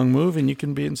 make a wrong move and you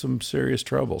can be in some serious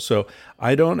trouble. So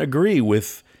I don't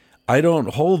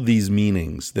hold these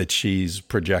meanings that she's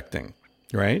projecting,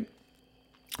 right?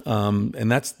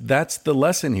 And that's the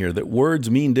lesson here, that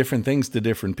words mean different things to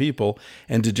different people,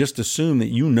 and to just assume that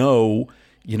you know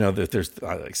that there's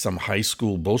like some high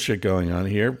school bullshit going on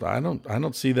here. I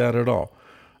don't see that at all.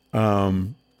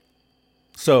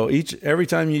 So every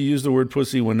time you use the word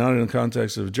pussy when not in the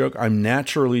context of a joke, I'm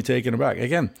naturally taken aback.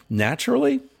 Again,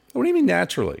 naturally? What do you mean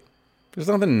naturally? There's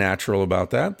nothing natural about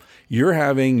that. You're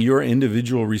having your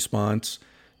individual response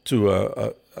to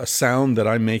a sound that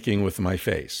I'm making with my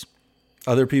face.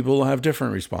 Other people will have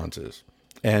different responses.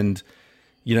 And,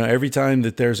 you know, every time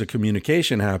that there's a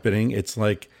communication happening, it's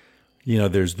like, you know,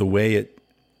 there's the way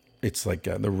it's like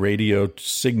the radio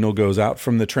signal goes out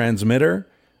from the transmitter.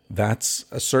 That's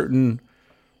a certain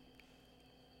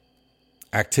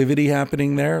activity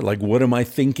happening there. Like, what am I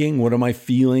thinking? What am I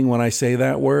feeling when I say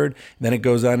that word? Then it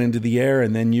goes out into the air,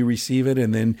 and then you receive it,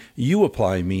 and then you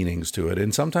apply meanings to it.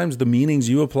 And sometimes the meanings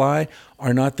you apply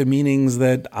are not the meanings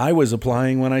that I was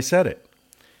applying when I said it.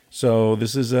 So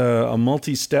this is a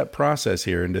multi-step process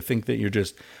here. And to think that you're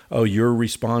just, your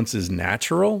response is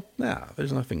natural? Nah,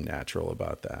 there's nothing natural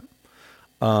about that.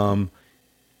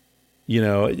 You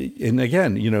know, and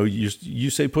again, you know, you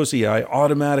say pussy, I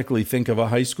automatically think of a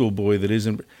high school boy that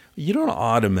isn't. You don't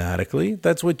automatically.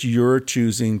 That's what you're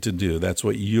choosing to do. That's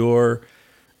what your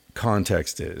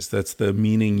context is. That's the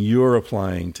meaning you're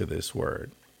applying to this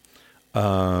word.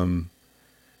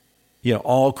 You know,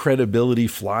 all credibility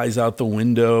flies out the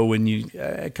window when you,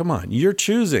 come on, you're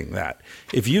choosing that.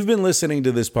 If you've been listening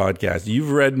to this podcast,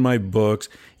 you've read my books,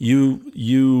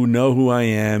 you know who I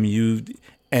am,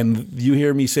 and you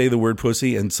hear me say the word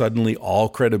pussy and suddenly all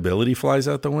credibility flies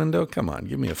out the window? Come on,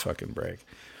 give me a fucking break.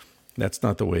 That's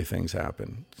not the way things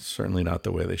happen. Certainly not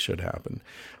the way they should happen.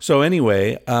 So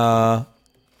anyway,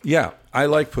 yeah, I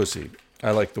like pussy. I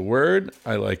like the word.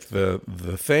 I like the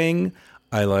thing.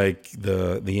 I like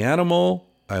the animal.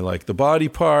 I like the body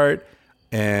part.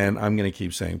 And I'm going to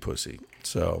keep saying pussy.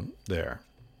 So there.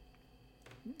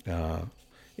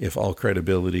 If all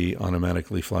credibility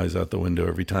automatically flies out the window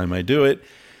every time I do it,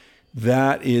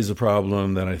 that is a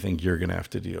problem that I think you're going to have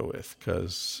to deal with,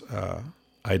 because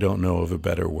I don't know of a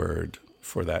better word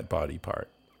for that body part.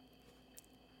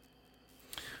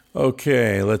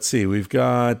 Okay, let's see. We've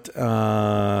got,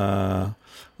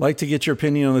 like to get your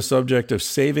opinion on the subject of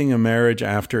saving a marriage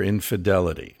after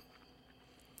infidelity.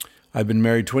 I've been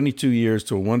married 22 years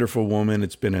to a wonderful woman.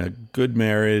 It's been a good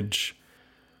marriage.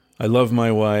 I love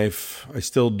my wife. I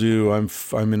still do. I'm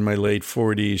in my late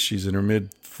 40s. She's in her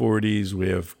mid 40s. We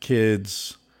have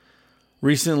kids.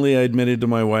 Recently, I admitted to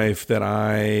my wife that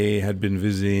I had been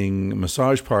visiting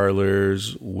massage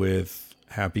parlors with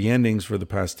happy endings for the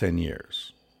past 10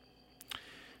 years.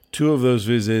 2 of those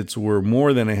visits were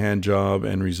more than a hand job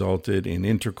and resulted in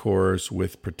intercourse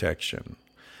with protection.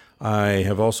 I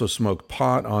have also smoked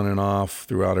pot on and off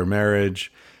throughout our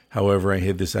marriage. However, I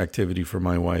hid this activity from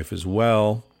my wife as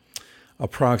well.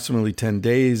 Approximately 10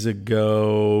 days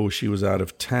ago, she was out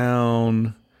of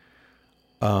town.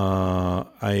 I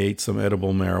ate some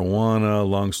edible marijuana.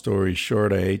 Long story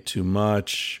short, I ate too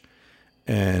much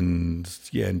and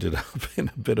ended up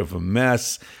in a bit of a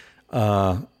mess.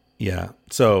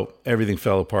 So everything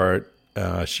fell apart.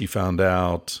 She found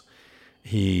out.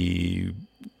 He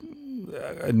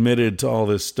admitted to all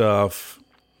this stuff.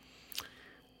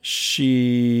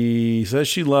 She says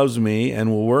she loves me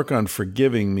and will work on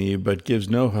forgiving me, but gives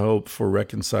no hope for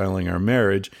reconciling our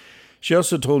marriage. She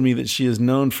also told me that she has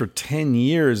known for 10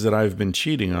 years that I've been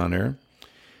cheating on her.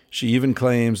 She even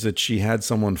claims that she had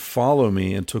someone follow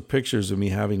me and took pictures of me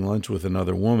having lunch with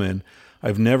another woman.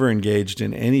 I've never engaged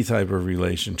in any type of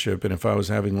relationship, and if I was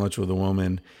having lunch with a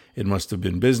woman, it must have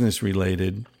been business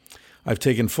related. I've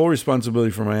taken full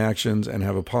responsibility for my actions and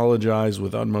have apologized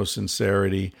with utmost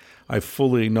sincerity. I've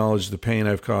fully acknowledged the pain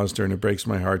I've caused her, and it breaks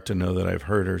my heart to know that I've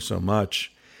hurt her so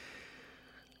much.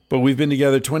 But we've been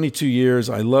together 22 years.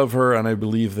 I love her, and I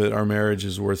believe that our marriage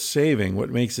is worth saving. What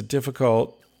makes it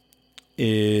difficult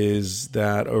is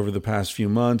that over the past few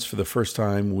months, for the first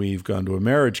time, we've gone to a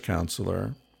marriage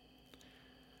counselor.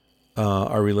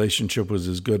 Our relationship was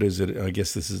as good as it. I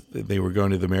guess they were going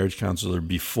to the marriage counselor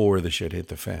before the shit hit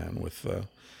the fan with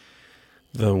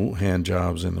the hand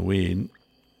jobs and the weed.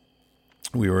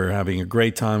 We were having a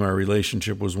great time. Our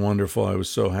relationship was wonderful. I was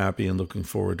so happy and looking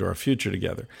forward to our future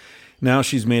together. Now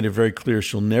she's made it very clear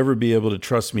she'll never be able to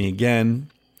trust me again.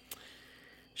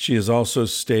 She has also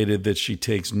stated that she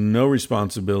takes no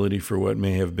responsibility for what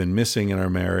may have been missing in our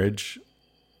marriage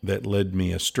that led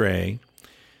me astray.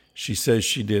 She says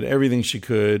she did everything she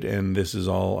could, and this is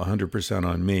all 100%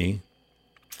 on me.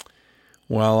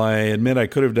 While I admit I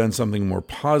could have done something more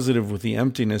positive with the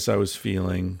emptiness I was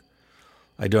feeling,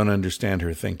 I don't understand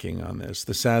her thinking on this.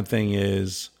 The sad thing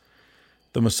is,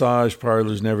 the massage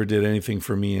parlors never did anything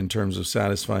for me in terms of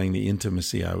satisfying the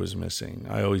intimacy I was missing.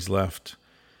 I always left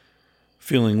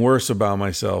feeling worse about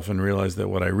myself and realized that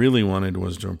what I really wanted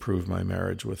was to improve my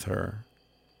marriage with her.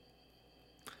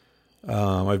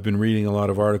 I've been reading a lot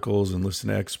of articles and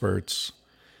listening to experts.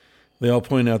 They all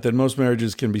point out that most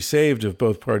marriages can be saved if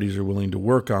both parties are willing to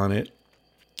work on it.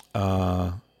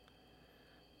 But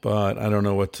I don't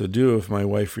know what to do if my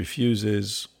wife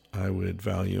refuses. I would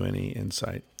value any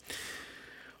insight.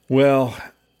 Well,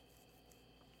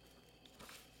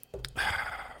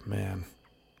 man,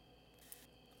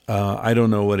 I don't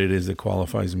know what it is that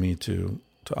qualifies me to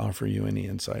offer you any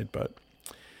insight, but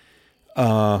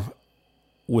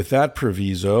with that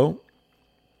proviso,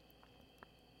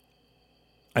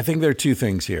 I think there are two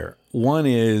things here. One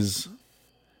is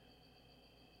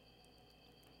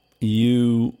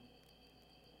I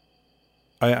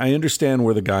understand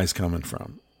where the guy's coming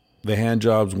from. The hand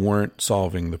jobs weren't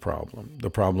solving the problem. The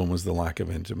problem was the lack of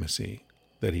intimacy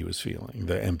that he was feeling,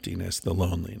 the emptiness, the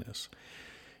loneliness.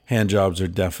 Hand jobs are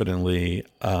definitely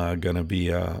going to be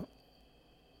a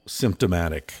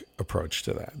symptomatic approach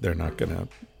to that. They're not going to,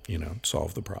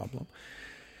 solve the problem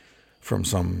from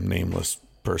some nameless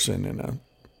person in a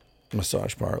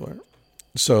massage parlor.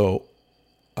 So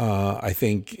I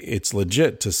think it's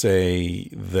legit to say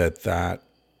that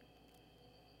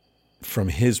from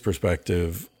his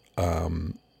perspective,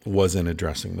 wasn't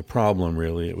addressing the problem,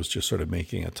 really. It was just sort of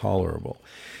making it tolerable.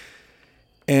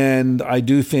 And I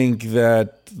do think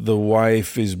that the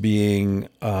wife is being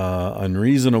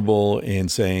unreasonable in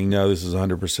saying, no, this is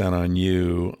 100% on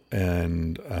you,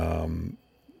 and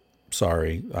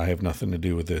sorry, I have nothing to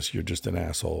do with this. You're just an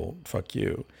asshole. Fuck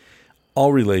you.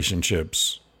 All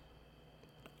relationships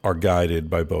are guided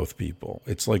by both people.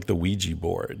 It's like the Ouija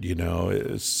board,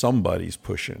 somebody's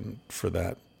pushing for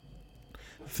that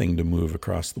thing to move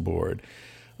across the board.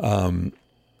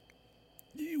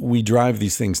 We drive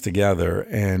these things together,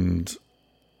 and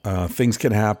things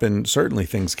can happen. Certainly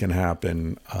things can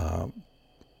happen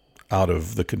out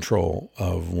of the control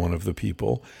of one of the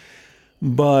people.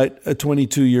 But a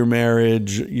 22-year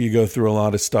marriage, you go through a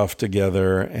lot of stuff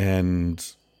together, and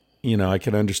I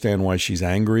can understand why she's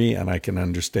angry, and I can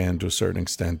understand to a certain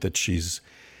extent that she's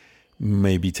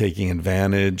maybe taking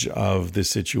advantage of this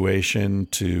situation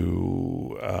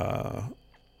to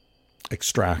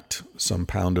extract some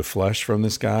pound of flesh from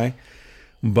this guy.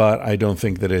 But I don't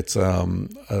think that it's a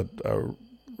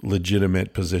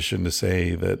legitimate position to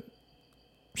say that,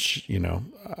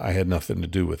 I had nothing to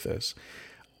do with this.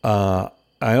 I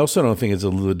also don't think it's a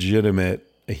legitimate,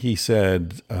 he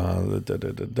said,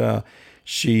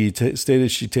 she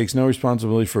stated she takes no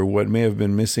responsibility for what may have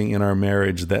been missing in our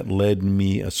marriage that led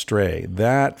me astray.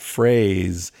 That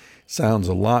phrase sounds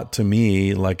a lot to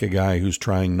me like a guy who's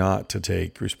trying not to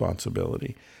take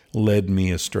responsibility. Led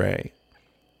me astray.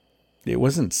 It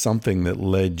wasn't something that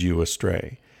led you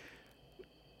astray.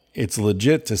 It's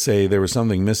legit to say there was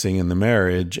something missing in the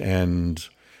marriage, and,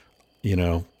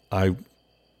 I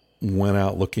went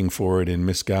out looking for it in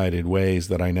misguided ways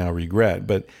that I now regret.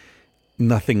 But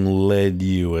nothing led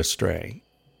you astray.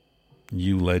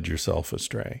 You led yourself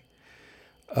astray.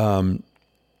 And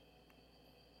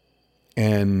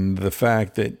the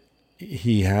fact that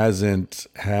he hasn't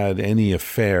had any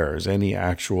affairs, any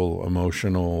actual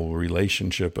emotional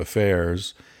relationship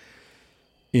affairs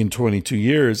in 22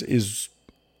 years is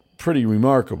pretty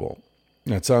remarkable.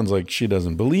 Now, it sounds like she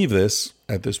doesn't believe this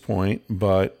at this point,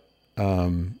 but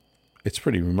it's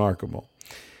pretty remarkable.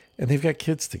 And they've got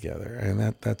kids together,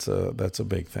 and that's a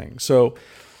big thing. So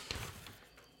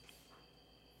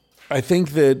I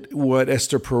think that what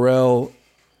Esther Perel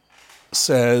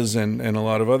says, and a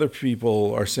lot of other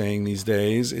people are saying these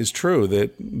days, is true.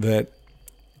 That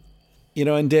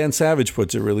and Dan Savage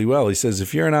puts it really well. He says,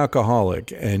 if you're an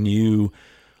alcoholic and you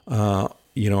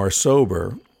are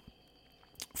sober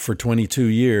for 22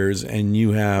 years and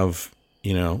you have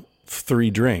 3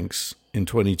 drinks in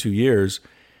 22 years,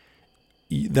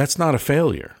 that's not a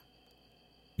failure.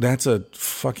 That's a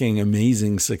fucking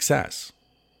amazing success.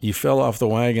 You fell off the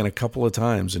wagon a couple of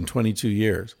times in 22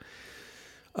 years.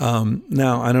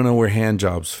 Now, I don't know where hand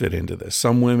jobs fit into this.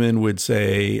 Some women would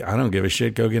say, I don't give a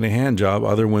shit, go get a hand job.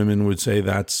 Other women would say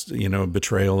that's,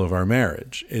 betrayal of our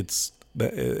marriage. It's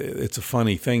a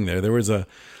funny thing there. There was a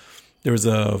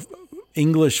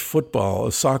English football,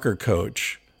 a soccer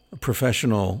coach, a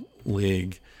professional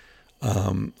league.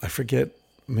 I forget,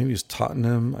 maybe it was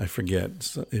Tottenham. I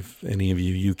forget if any of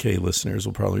you UK listeners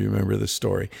will probably remember this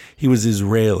story. He was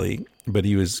Israeli, but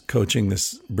he was coaching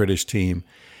this British team.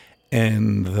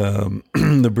 And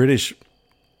the British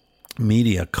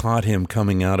media caught him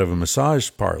coming out of a massage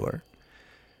parlor.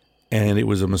 And it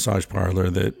was a massage parlor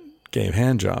that gave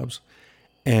hand jobs.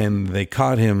 And they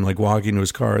caught him walking to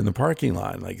his car in the parking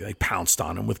lot. They pounced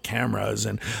on him with cameras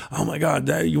and, oh my God,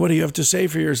 what do you have to say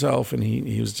for yourself? And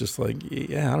he was just like,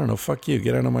 yeah, I don't know, fuck you,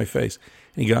 get out of my face.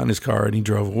 And he got in his car and he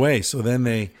drove away. So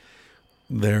then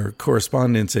their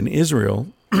correspondents in Israel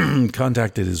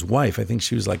contacted his wife. I think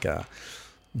she was like a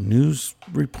news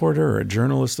reporter or a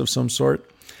journalist of some sort.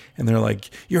 And they're like,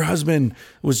 your husband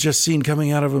was just seen coming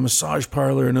out of a massage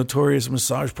parlor, a notorious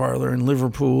massage parlor in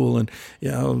Liverpool. And,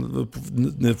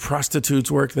 the prostitutes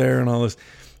work there and all this.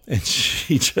 And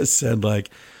she just said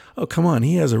oh, come on.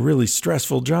 He has a really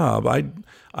stressful job.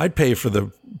 I'd pay for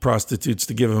the prostitutes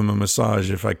to give him a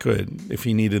massage if I could, if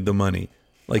he needed the money.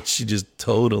 She just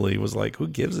totally was like, who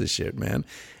gives a shit, man?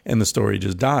 And the story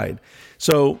just died.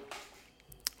 So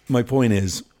my point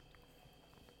is,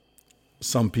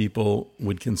 some people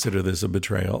would consider this a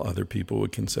betrayal. Other people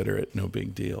would consider it no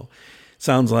big deal.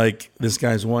 Sounds like this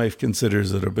guy's wife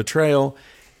considers it a betrayal.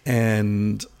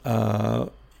 And,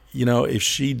 if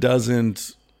she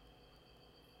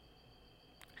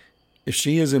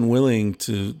isn't willing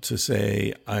to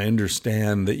say, I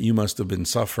understand that you must have been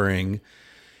suffering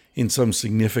in some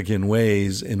significant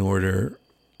ways in order,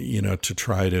 to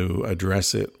try to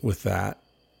address it with that.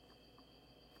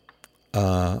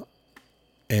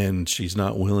 And she's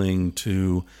not willing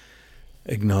to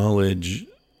acknowledge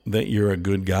that you're a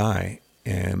good guy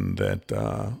and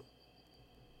that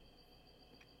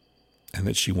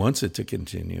she wants it to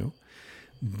continue,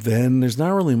 then there's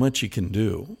not really much you can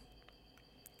do.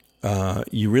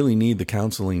 You really need the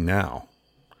counseling now.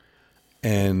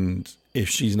 And if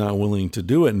she's not willing to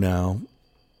do it now,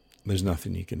 there's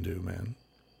nothing you can do, man.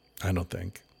 I don't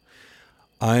think.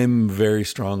 I'm very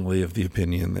strongly of the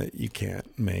opinion that you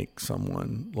can't make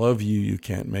someone love you. You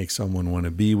can't make someone want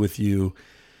to be with you.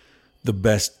 The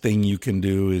best thing you can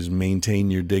do is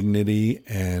maintain your dignity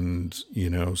and,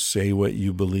 say what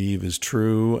you believe is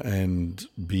true and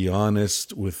be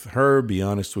honest with her, be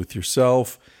honest with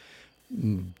yourself.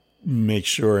 Make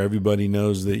sure everybody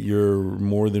knows that you're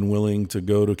more than willing to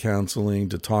go to counseling,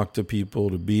 to talk to people,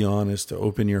 to be honest, to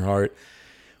open your heart.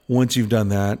 Once you've done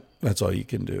that, that's all you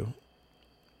can do.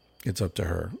 It's up to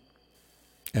her.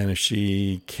 And if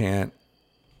she can't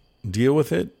deal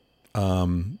with it,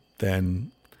 then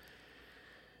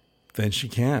she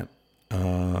can't.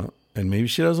 And maybe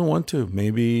she doesn't want to.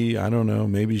 Maybe, I don't know,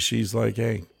 maybe she's like,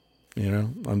 hey,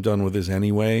 I'm done with this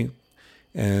anyway.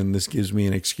 And this gives me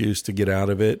an excuse to get out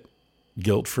of it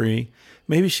guilt-free.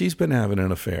 Maybe she's been having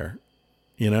an affair,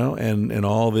 and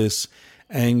all this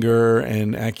anger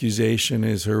and accusation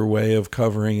is her way of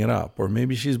covering it up. Or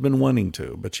maybe she's been wanting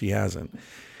to, but she hasn't.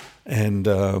 And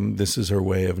this is her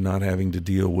way of not having to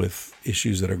deal with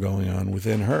issues that are going on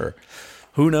within her.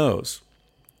 Who knows?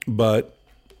 But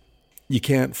you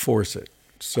can't force it.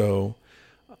 So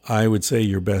I would say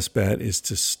your best bet is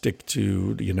to stick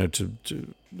to,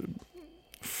 to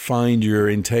find your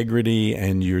integrity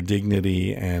and your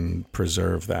dignity and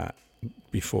preserve that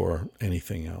before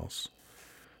anything else.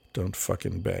 Don't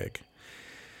fucking beg.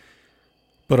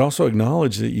 But also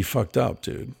acknowledge that you fucked up,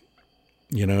 dude.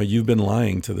 You've been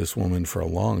lying to this woman for a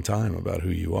long time about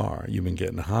who you are. You've been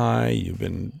getting high. You've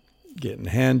been getting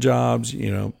hand jobs.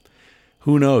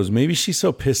 Who knows? Maybe she's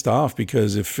so pissed off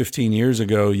because if 15 years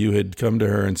ago you had come to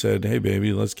her and said, hey,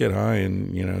 baby, let's get high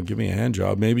and, give me a hand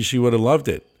job, maybe she would have loved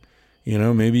it.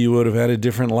 Maybe you would have had a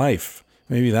different life.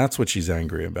 Maybe that's what she's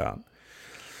angry about.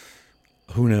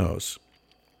 Who knows?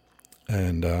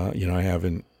 And, I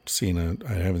haven't seen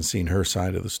her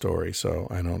side of the story, so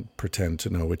I don't pretend to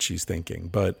know what she's thinking.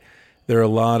 But there are a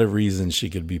lot of reasons she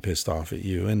could be pissed off at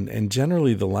you. And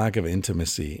generally the lack of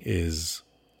intimacy is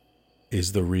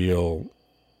the real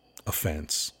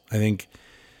offense. I think,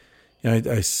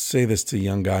 I say this to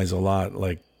young guys a lot,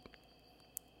 like,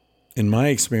 in my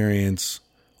experience,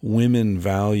 women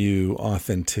value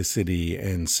authenticity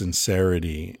and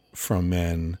sincerity from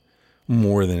men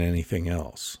more than anything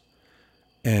else.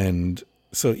 And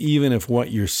so even if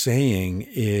what you're saying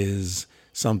is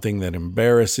something that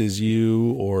embarrasses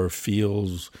you or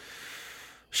feels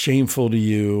shameful to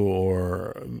you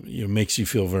or makes you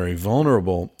feel very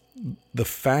vulnerable, the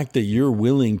fact that you're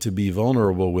willing to be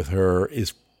vulnerable with her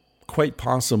is quite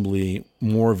possibly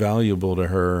more valuable to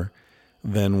her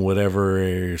than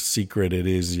whatever secret it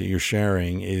is you're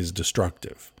sharing is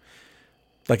destructive.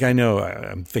 Like, I know,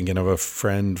 I'm thinking of a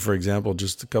friend, for example,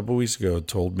 just a couple of weeks ago,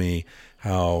 told me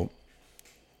how,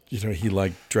 he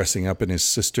liked dressing up in his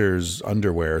sister's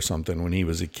underwear or something when he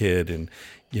was a kid. And,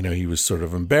 he was sort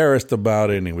of embarrassed about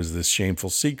it. And it was this shameful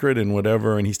secret and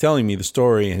whatever. And he's telling me the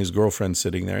story, and his girlfriend's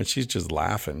sitting there and she's just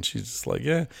laughing. She's just like,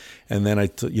 yeah. And then I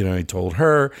told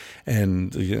her,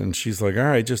 and she's like, all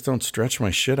right, just don't stretch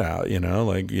my shit out,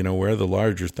 wear the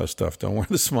larger stuff. Don't wear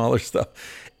the smaller stuff.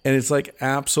 And it's like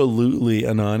absolutely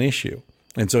a non-issue.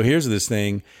 And so here's this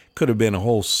thing, could have been a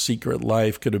whole secret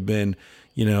life, could have been,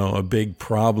 a big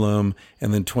problem.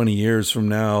 And then 20 years from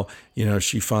now,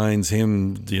 she finds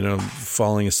him,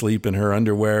 falling asleep in her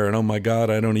underwear and, oh my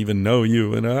God, I don't even know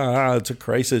you. And it's a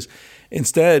crisis.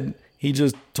 Instead, he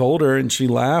just told her and she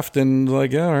laughed and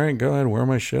like, yeah, all right, go ahead, wear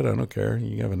my shit. I don't care.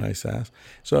 You have a nice ass.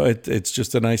 So it's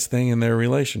just a nice thing in their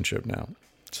relationship now.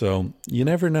 So you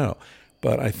never know.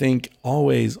 But I think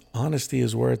always honesty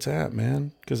is where it's at,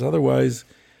 man. Because otherwise,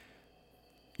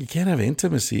 you can't have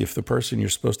intimacy if the person you're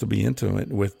supposed to be intimate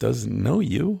with doesn't know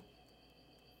you.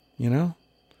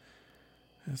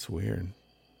 That's weird.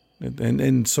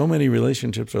 And so many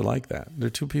relationships are like that. They're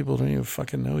two people who don't even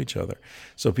fucking know each other.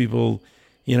 So people,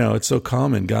 it's so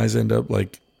common. Guys end up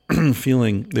like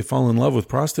feeling they fall in love with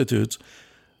prostitutes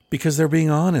because they're being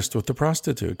honest with the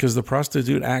prostitute. Because the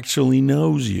prostitute actually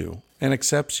knows you and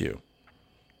accepts you.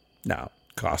 Now,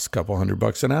 it costs a couple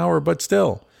 $100 an hour, but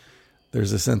still,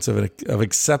 there's a sense of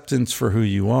acceptance for who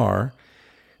you are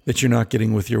that you're not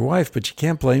getting with your wife. But you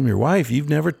can't blame your wife. You've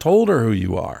never told her who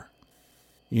you are.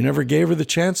 You never gave her the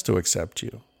chance to accept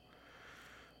you.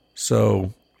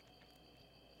 So,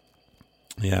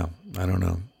 yeah, I don't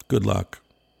know. Good luck.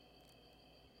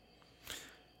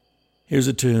 Here's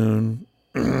a tune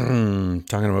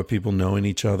talking about people knowing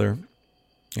each other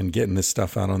and getting this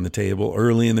stuff out on the table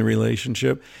early in the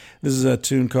relationship. This is a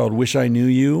tune called Wish I Knew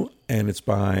You, and it's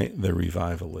by the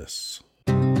Revivalists.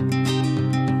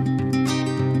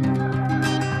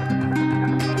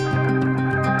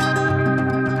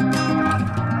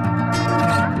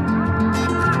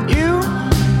 You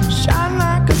shine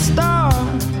like a star.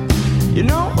 You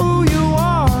know who you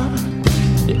are.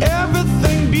 You're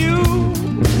everything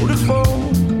beautiful.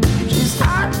 She's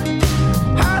hot,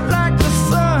 hot like the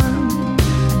sun.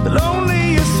 The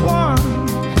loneliest one,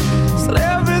 still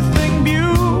everything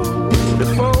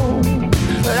beautiful.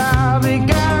 But I'll be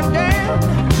goddamn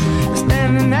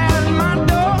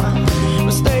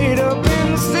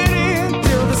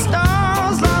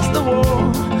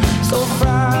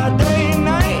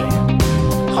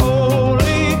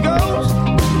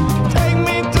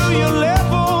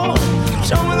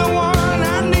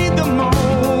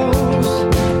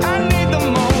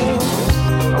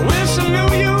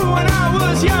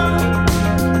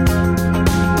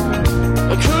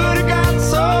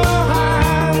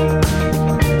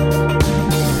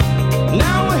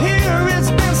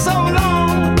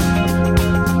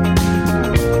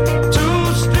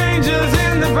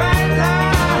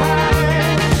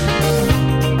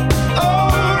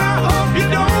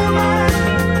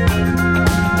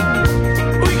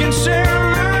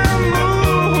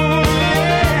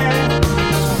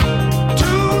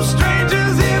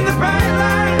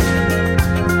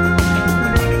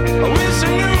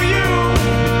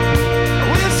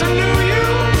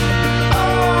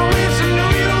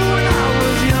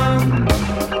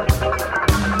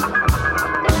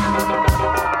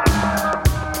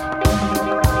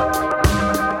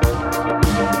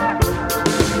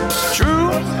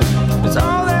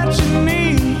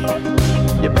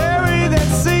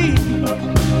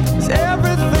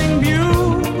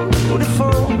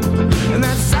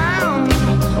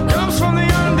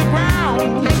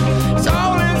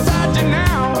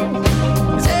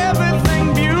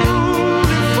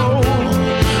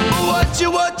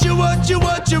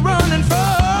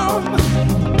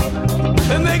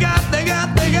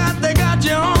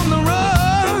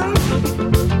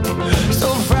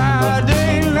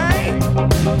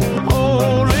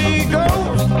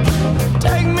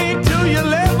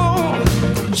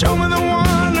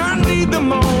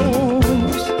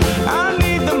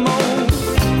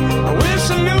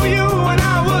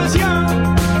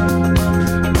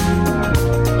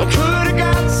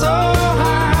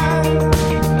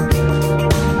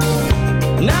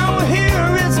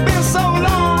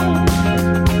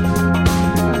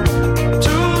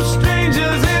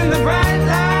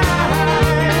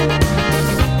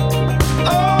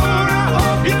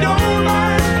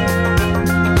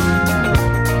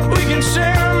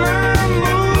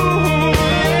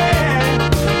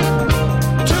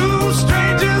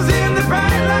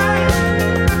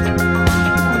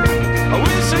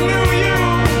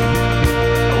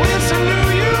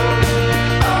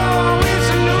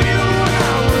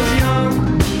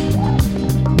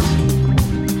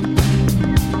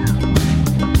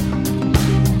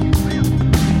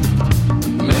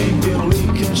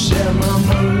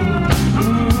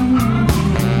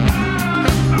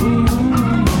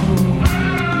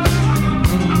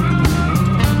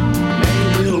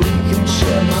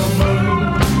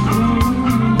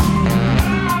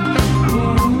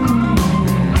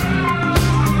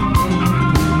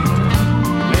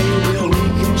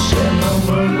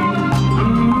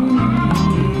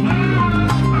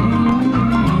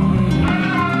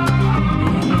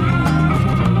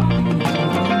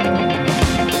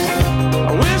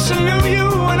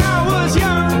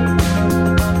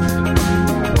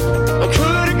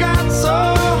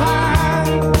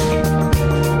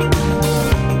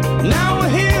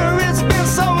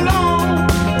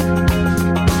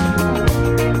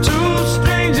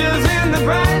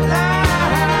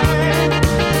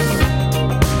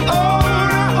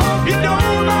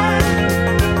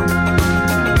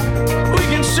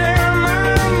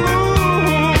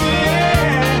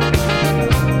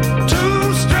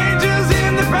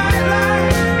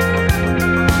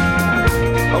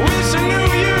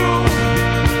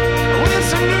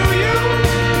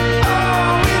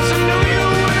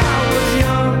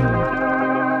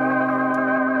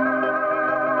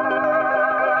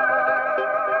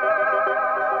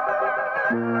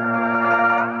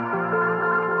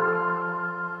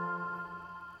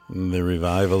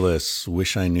Revivalists,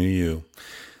 Wish I Knew You.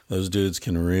 Those dudes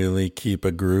can really keep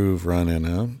a groove running,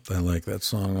 huh? I like that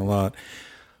song a lot.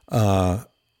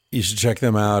 You should check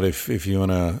them out if you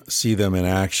want to see them in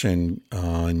action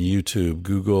on YouTube.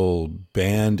 Google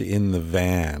Band in the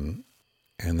Van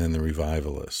and then the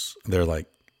Revivalists. They're like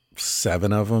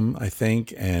 7 of them, I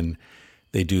think, and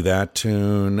they do that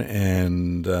tune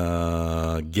and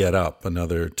Get Up,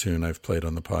 another tune I've played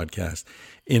on the podcast,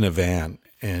 in a van.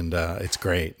 And it's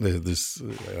great. This,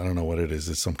 I don't know what it is.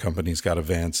 It's some company's got a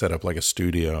van set up like a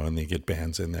studio and they get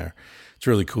bands in there. It's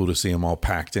really cool to see them all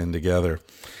packed in together.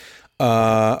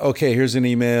 Okay, here's an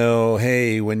email.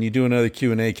 Hey, when you do another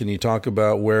Q&A, can you talk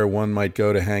about where one might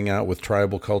go to hang out with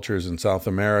tribal cultures in South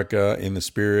America in the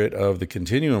spirit of the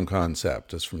continuum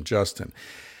concept? That's from Justin.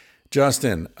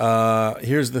 Justin,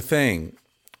 here's the thing.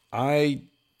 I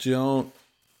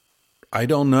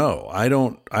don't know.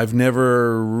 I've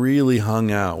never really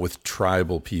hung out with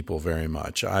tribal people very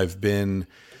much. I've been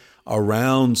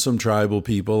around some tribal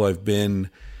people. I've been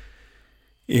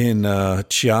in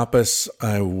Chiapas.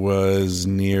 I was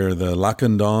near the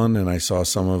Lacandon and I saw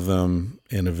some of them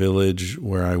in a village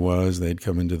where I was. They'd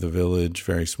come into the village,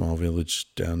 very small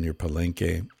village down near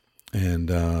Palenque.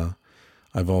 And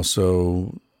I've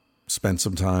also spent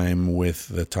some time with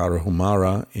the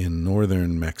Tarahumara in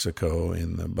northern Mexico,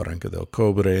 in the Barranca del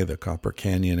Cobre, the Copper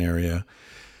Canyon area.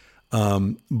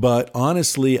 But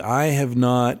honestly, I have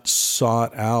not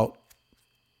sought out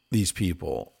these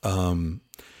people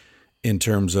in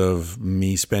terms of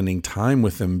me spending time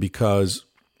with them because,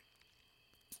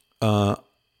 the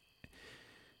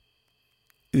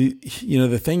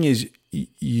thing is,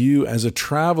 you as a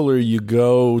traveler, you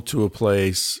go to a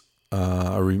place.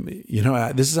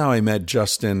 This is how I met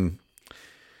Justin.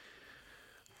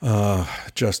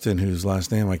 Justin, whose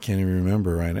last name I can't even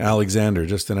remember right now.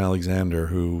 Justin Alexander,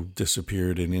 who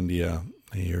disappeared in India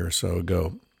a year or so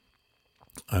ago.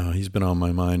 He's been on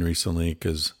my mind recently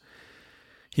because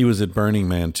he was at Burning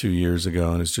Man 2 years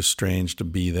ago, and it's just strange to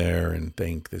be there and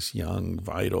think this young,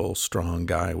 vital, strong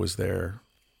guy was there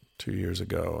 2 years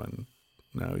ago, and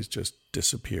now he's just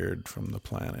disappeared from the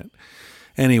planet.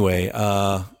 Anyway,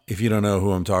 if you don't know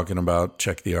who I'm talking about,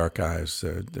 check the archives.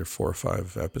 There are 4 or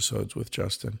 5 episodes with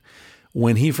Justin.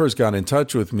 When he first got in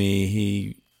touch with me,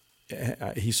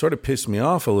 he sort of pissed me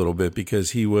off a little bit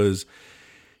because he was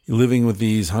living with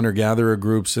these hunter-gatherer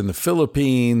groups in the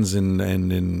Philippines and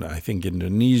in, I think,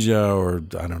 Indonesia or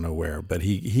I don't know where. But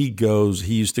he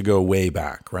used to go way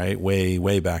back, right?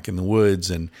 Way back in the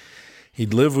woods. And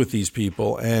he'd live with these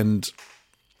people. And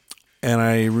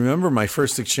I remember my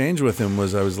first exchange with him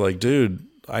was I was like, dude,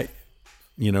 are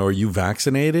you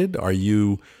vaccinated? Are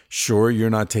you sure you're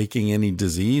not taking any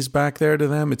disease back there to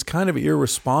them? It's kind of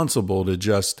irresponsible to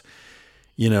just,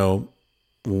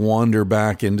 wander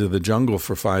back into the jungle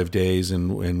for 5 days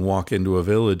and walk into a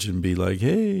village and be like,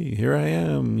 hey, here I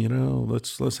am,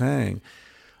 let's hang.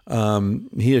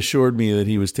 He assured me that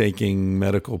he was taking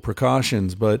medical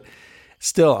precautions, but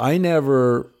still, I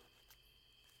never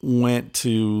went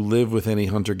to live with any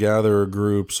hunter-gatherer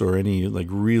groups or any like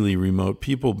really remote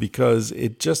people because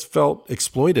it just felt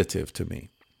exploitative to me.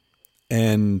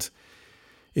 And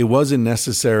it wasn't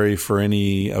necessary for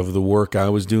any of the work I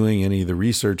was doing, any of the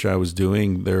research I was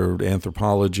doing. There are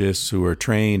anthropologists who are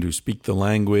trained, who speak the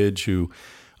language, who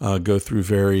go through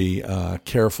very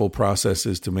careful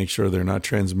processes to make sure they're not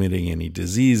transmitting any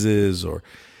diseases or,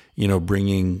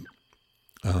 bringing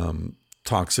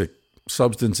toxic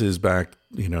substances back,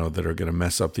 that are going to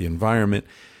mess up the environment.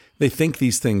 They think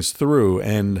these things through.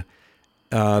 And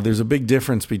there's a big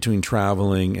difference between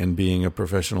traveling and being a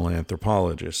professional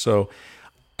anthropologist. So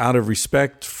out of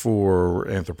respect for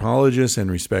anthropologists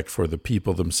and respect for the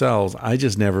people themselves, I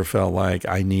just never felt like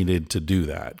I needed to do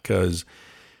that because,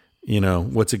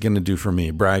 what's it going to do for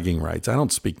me? Bragging rights. I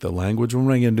don't speak the language. What am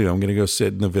I going to do? I'm going to go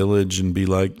sit in the village and be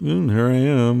like, here I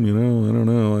am. I don't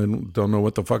know. I don't know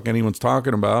what the fuck anyone's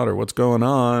talking about or what's going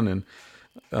on. And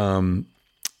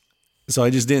so I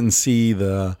just didn't see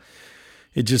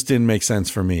it just didn't make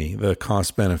sense for me. The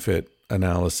cost benefit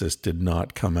analysis did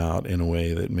not come out in a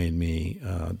way that made me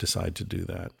decide to do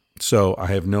that. So I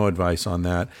have no advice on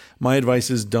that. My advice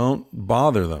is don't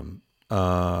bother them.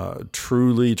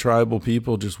 Truly tribal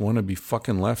people just want to be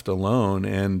fucking left alone.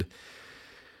 And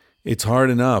it's hard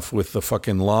enough with the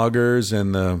fucking loggers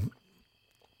and the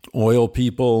oil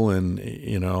people and,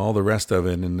 all the rest of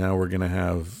it. And now we're going to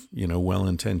have,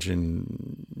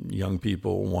 well-intentioned young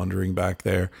people wandering back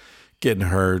there, getting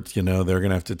hurt, they're going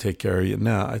to have to take care of you.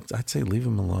 No, I'd say leave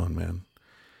them alone, man.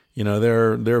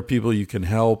 There are people you can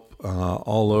help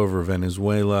all over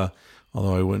Venezuela,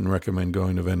 although I wouldn't recommend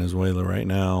going to Venezuela right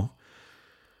now.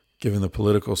 given the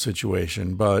political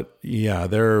situation. But yeah,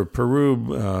 there are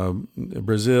Peru,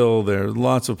 Brazil, there are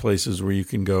lots of places where you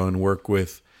can go and work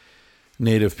with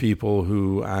Native people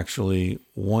who actually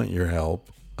want your help.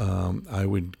 I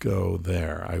would go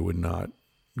there. I would not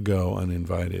go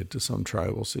uninvited to some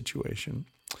tribal situation.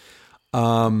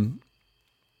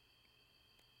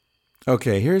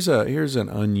 Okay, here's an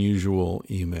unusual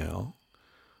email.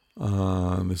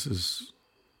 This is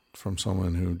from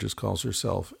someone who just calls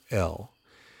herself L.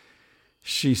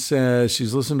 She says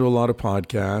she's listened to a lot of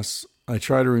podcasts. I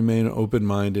try to remain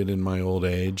open-minded in my old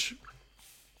age.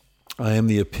 I am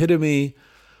the epitome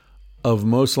of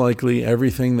most likely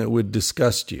everything that would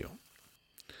disgust you.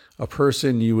 A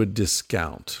person you would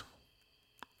discount.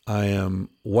 I am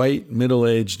white,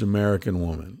 middle-aged American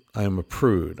woman. I am a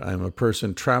prude. I am a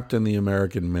person trapped in the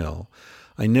American mill.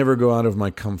 I never go out of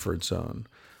my comfort zone.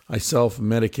 I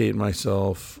self-medicate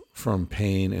myself from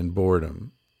pain and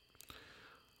boredom.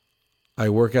 I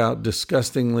work out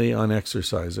disgustingly on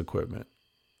exercise equipment.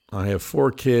 I have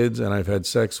 4 kids and I've had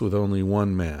sex with only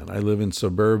one man. I live in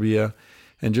suburbia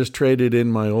and just traded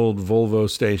in my old Volvo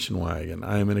station wagon.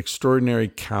 I am an extraordinary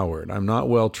coward. I'm not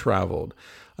well traveled.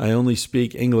 I only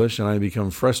speak English and I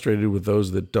become frustrated with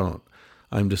those that don't.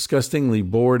 I'm disgustingly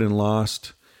bored and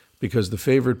lost because the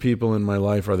favorite people in my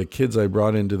life are the kids I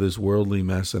brought into this worldly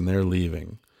mess and they're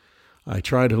leaving. I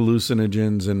tried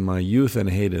hallucinogens in my youth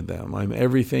and hated them. I'm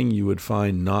everything you would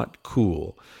find not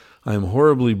cool. I am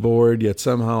horribly bored, yet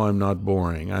somehow I'm not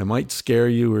boring. I might scare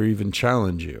you or even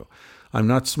challenge you. I'm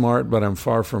not smart, but I'm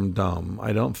far from dumb.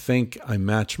 I don't think I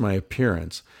match my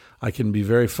appearance. I can be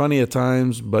very funny at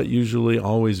times, but usually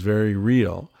always very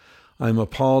real. I'm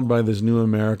appalled by this new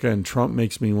America, and Trump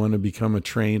makes me want to become a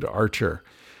trained archer.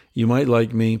 You might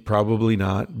like me, probably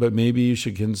not, but maybe you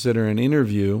should consider an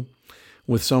interview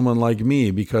with someone like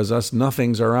me, because us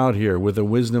nothings are out here with a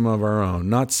wisdom of our own.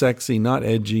 Not sexy, not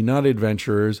edgy, not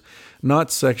adventurers,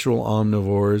 not sexual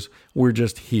omnivores. We're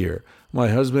just here. My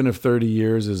husband of 30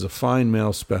 years is a fine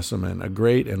male specimen, a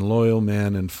great and loyal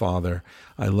man and father.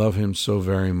 I love him so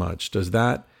very much. Does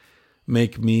that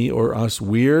make me or us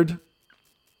weird?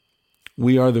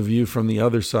 We are the view from the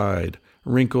other side,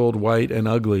 wrinkled, white, and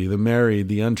ugly, the married,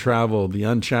 the untraveled, the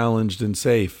unchallenged and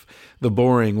safe, the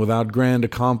boring, without grand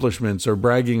accomplishments or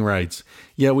bragging rights.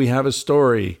 Yet we have a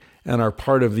story and are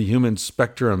part of the human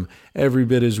spectrum, every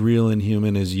bit as real and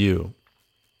human as you.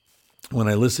 When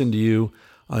I listen to you,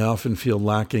 I often feel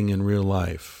lacking in real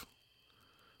life.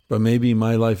 But maybe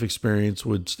my life experience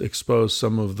would expose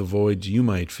some of the voids you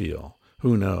might feel.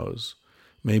 Who knows?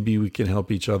 Maybe we can help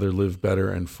each other live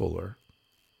better and fuller.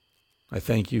 I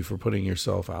thank you for putting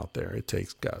yourself out there. It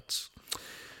takes guts.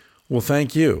 Well,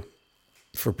 thank you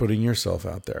for putting yourself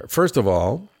out there. First of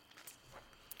all,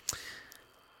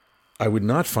 I would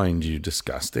not find you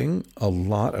disgusting. A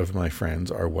lot of my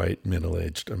friends are white,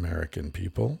 middle-aged American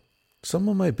people. Some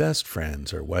of my best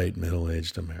friends are white,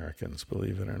 middle-aged Americans,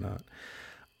 believe it or not.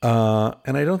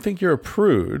 And I don't think you're a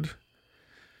prude.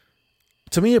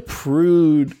 To me, a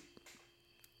prude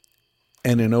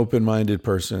and an open-minded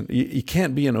person, you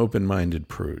can't be an open-minded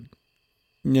prude.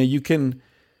 You know, you can,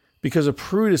 because a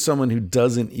prude is someone who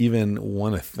doesn't even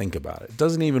want to think about it,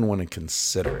 doesn't even want to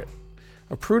consider it.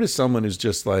 A prude is someone who's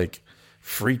just like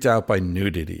freaked out by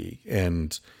nudity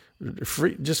and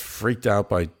just freaked out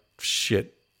by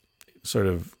shit sort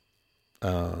of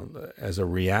as a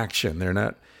reaction. They're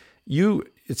not,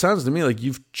 it sounds to me like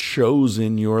you've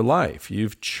chosen your life.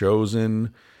 You've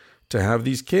chosen to have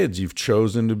these kids. You've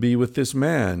chosen to be with this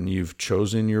man. You've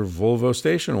chosen your Volvo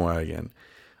station wagon.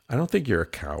 I don't think you're a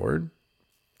coward.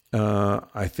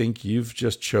 I think you've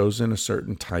just chosen a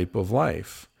certain type of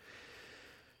life.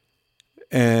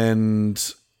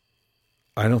 And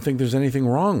I don't think there's anything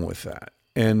wrong with that.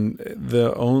 And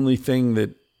the only thing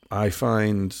that I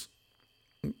find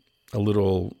a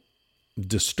little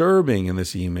disturbing in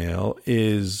this email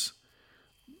is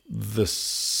the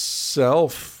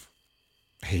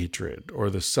self-hatred or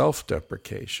the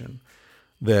self-deprecation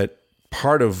that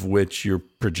part of which you're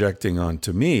projecting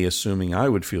onto me, assuming I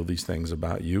would feel these things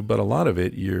about you, but a lot of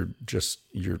it you're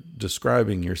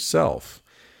describing yourself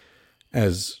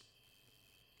as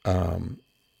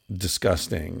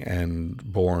disgusting and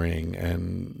boring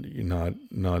and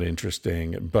not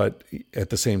interesting. But at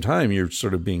the same time, you're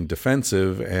sort of being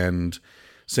defensive and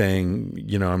saying,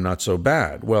 I'm not so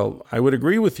bad. Well, I would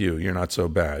agree with you. You're not so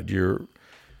bad.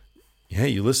 Hey,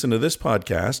 you listen to this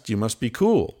podcast, you must be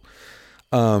cool.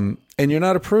 And you're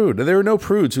not a prude. There are no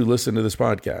prudes who listen to this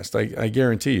podcast. I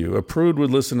guarantee you. A prude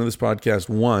would listen to this podcast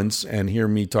once and hear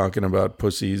me talking about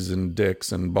pussies and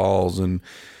dicks and balls and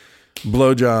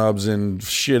blowjobs and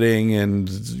shitting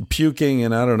and puking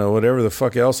and I don't know, whatever the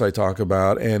fuck else I talk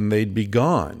about, and they'd be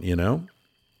gone, you know?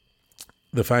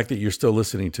 The fact that you're still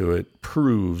listening to it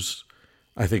proves,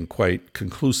 I think, quite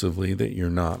conclusively that you're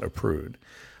not a prude.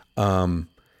 No,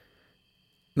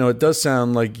 it does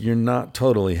sound like you're not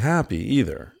totally happy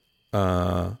either.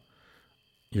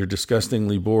 You're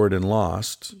disgustingly bored and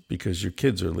lost because your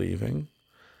kids are leaving.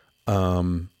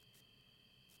 I'm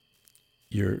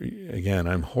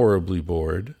horribly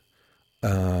bored.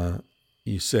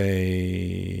 You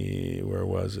say, where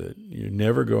was it? You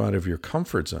never go out of your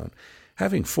comfort zone.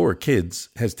 Having 4 kids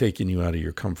has taken you out of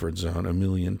your comfort zone a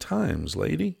million times,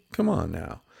 lady. Come on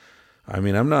now. I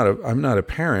mean, I'm not a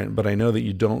parent, but I know that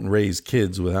you don't raise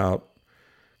kids without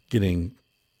getting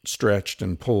stretched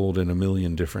and pulled in a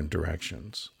million different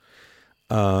directions.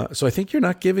 So I think you're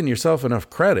not giving yourself enough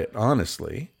credit,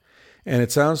 honestly. And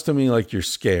it sounds to me like you're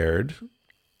scared,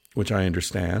 which I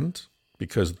understand,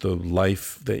 because the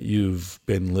life that you've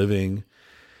been living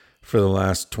for the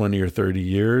last 20 or 30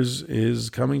 years is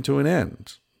coming to an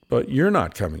end. But you're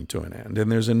not coming to an end,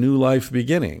 and there's a new life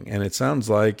beginning. And it sounds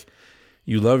like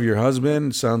you love your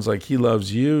husband, sounds like he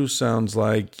loves you, sounds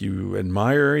like you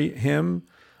admire him,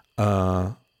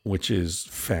 which is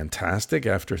fantastic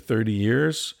after 30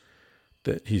 years.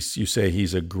 That you say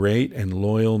he's a great and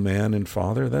loyal man and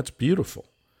father. That's beautiful.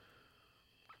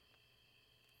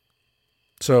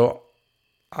 So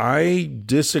I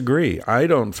disagree. I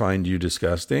don't find you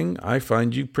disgusting. I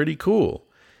find you pretty cool.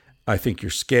 I think you're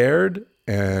scared,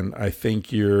 and I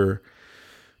think you're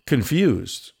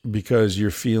confused because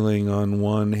you're feeling on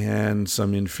one hand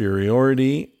some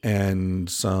inferiority and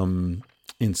some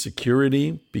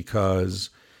insecurity because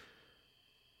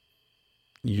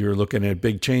you're looking at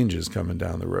big changes coming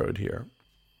down the road here.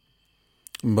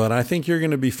 But I think you're going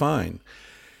to be fine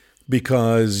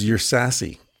because you're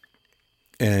sassy.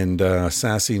 And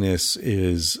sassiness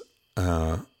is,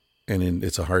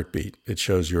 it's a heartbeat. It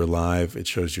shows you're alive. It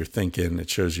shows you're thinking. It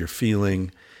shows you're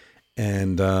feeling.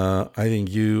 And I think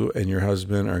you and your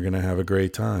husband are going to have a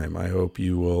great time. I hope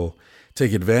you will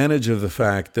take advantage of the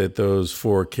fact that those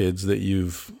 4 kids that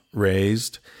you've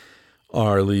raised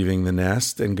are leaving the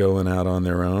nest and going out on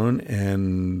their own,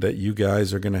 and that you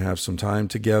guys are going to have some time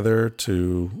together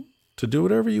to do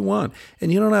whatever you want.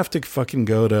 And you don't have to fucking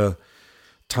go to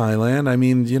Thailand. I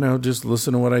mean, just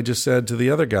listen to what I just said to the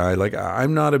other guy. Like,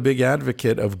 I'm not a big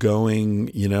advocate of going,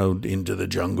 into the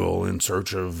jungle in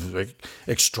search of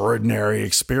extraordinary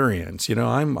experience.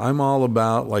 I'm all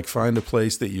about, like, find a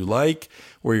place that you like,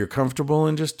 where you're comfortable,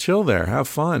 and just chill there, have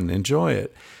fun, enjoy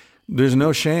it. There's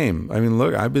no shame. I mean,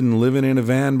 look, I've been living in a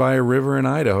van by a river in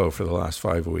Idaho for the last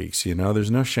 5 weeks.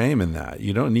 There's no shame in that.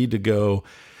 You don't need to go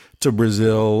to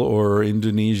Brazil or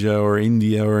Indonesia or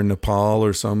India or Nepal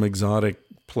or some exotic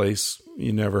place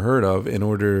you never heard of in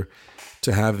order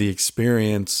to have the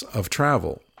experience of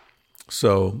travel.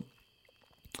 So,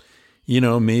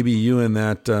 maybe you and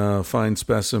that fine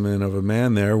specimen of a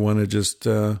man there want to just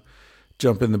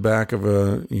jump in the back of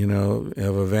a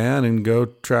van and go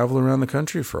travel around the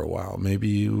country for a while. Maybe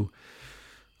you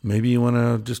want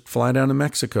to just fly down to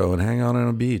Mexico and hang out on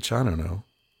a beach. I don't know.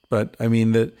 But I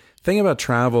mean, the thing about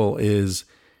travel is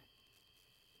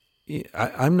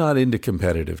I'm not into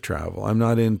competitive travel. I'm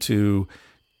not into,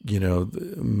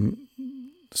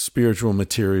 spiritual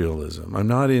materialism. I'm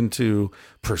not into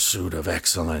pursuit of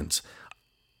excellence.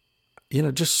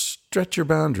 Just stretch your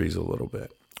boundaries a little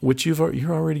bit, which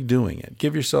you're already doing it.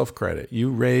 Give yourself credit. You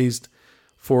raised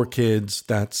 4 kids.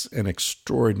 That's an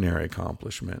extraordinary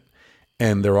accomplishment.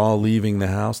 And they're all leaving the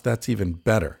house. That's even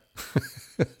better.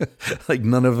 Like,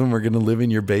 none of them are going to live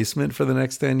in your basement for the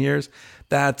next 10 years.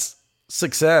 That's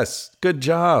success. Good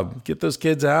job. Get those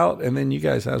kids out, and then you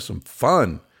guys have some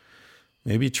fun.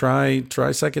 Maybe try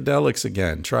psychedelics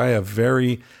again. Try a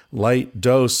very light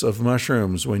dose of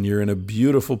mushrooms when you're in a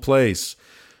beautiful place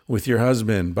with your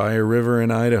husband by a river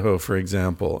in Idaho, for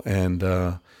example. And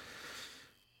write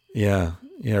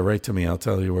to me. I'll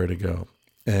tell you where to go.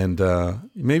 And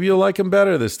maybe you'll like them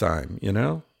better this time,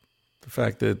 The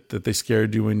fact that they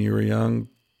scared you when you were young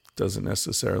doesn't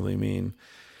necessarily mean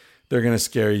they're going to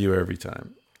scare you every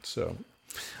time. So,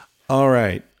 all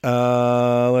right.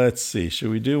 Let's see. Should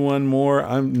we do one more?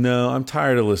 I'm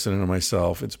tired of listening to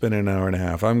myself. It's been an hour and a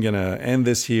half. I'm going to end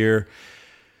this here.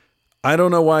 I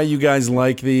don't know why you guys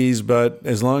like these, but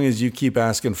as long as you keep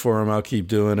asking for them, I'll keep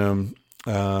doing them.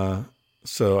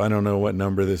 So I don't know what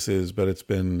number this is, but it's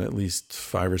been at least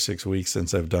 5 or 6 weeks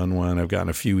since I've done one. I've gotten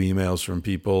a few emails from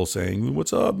people saying,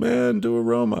 "What's up, man? Do a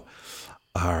Roma."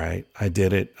 All right, I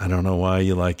did it. I don't know why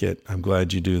you like it. I'm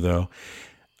glad you do, though.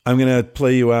 I'm going to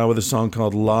play you out with a song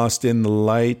called Lost in the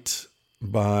Light.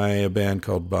 by a band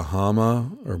called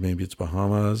Bahama, or maybe it's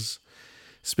Bahamas.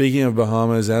 Speaking of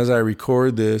Bahamas, as I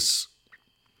record this,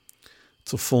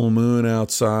 it's a full moon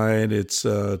outside. It's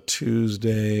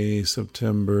Tuesday,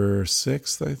 September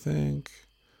 6th, I think,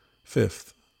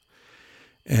 5th.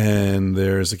 And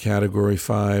there's a Category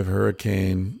 5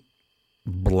 hurricane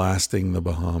blasting the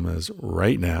Bahamas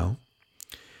right now.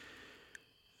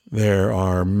 There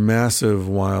are massive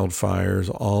wildfires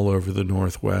all over the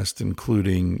Northwest,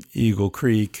 including Eagle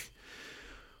Creek,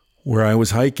 where I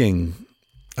was hiking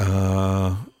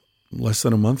less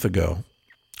than a month ago.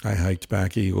 I hiked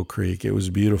back Eagle Creek. It was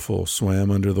beautiful. Swam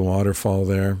under the waterfall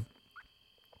there.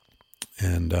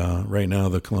 And right now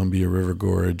the Columbia River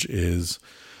Gorge is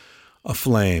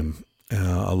aflame.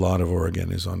 A lot of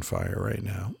Oregon is on fire right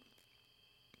now.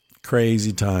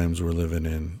 Crazy times we're living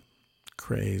in.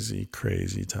 Crazy,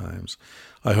 crazy times.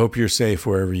 I hope you're safe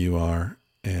wherever you are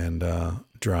and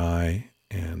dry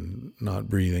and not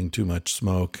breathing too much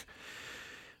smoke,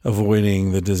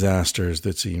 avoiding the disasters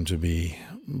that seem to be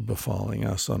befalling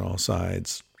us on all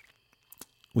sides.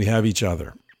 We have each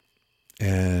other.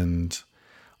 And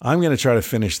I'm going to try to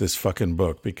finish this fucking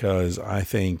book because I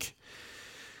think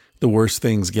the worse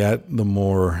things get, the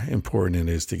more important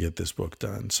it is to get this book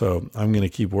done. So I'm going to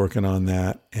keep working on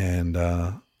that, and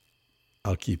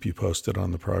I'll keep you posted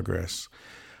on the progress.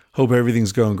 Hope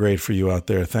everything's going great for you out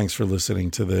there. Thanks for listening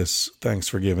to this. Thanks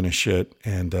for giving a shit.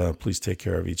 And please take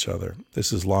care of each other.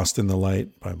 This is Lost in the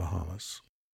Light by Bahamas.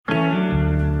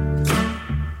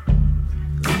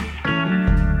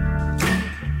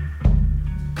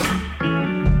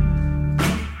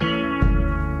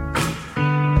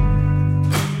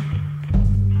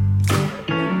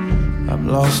 I'm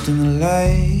lost in the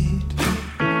light.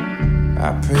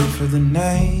 I pray for the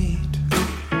night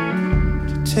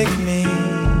to take me,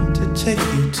 to take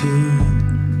you to.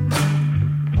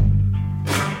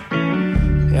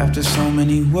 After so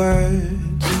many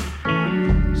words,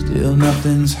 still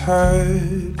nothing's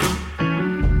heard.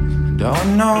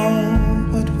 Don't know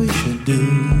what we should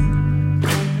do.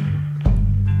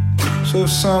 So if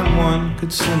someone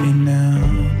could see me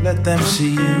now, let them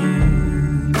see you.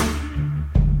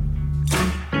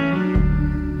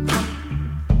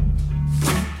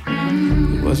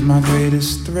 It was my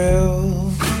greatest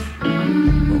thrill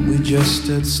when we just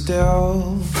stood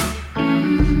still.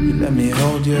 You let me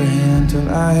hold your hand till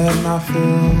I had my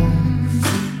fill.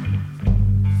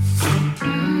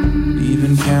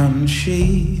 Even counting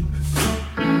sheep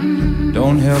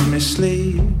don't help me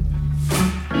sleep.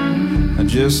 I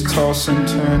just toss and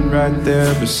turn right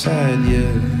there beside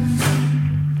you.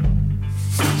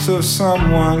 So if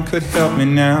someone could help me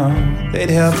now, they'd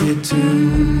help you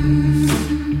too.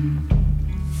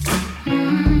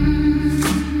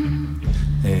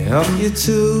 They help you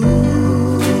to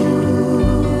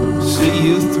see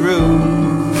you through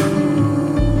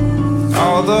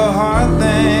all the hard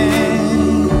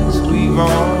things we've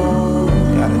all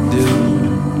gotta do.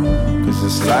 'Cause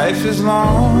this life is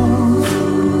long,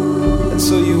 and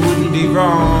so you wouldn't be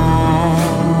wrong.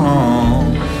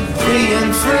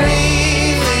 Being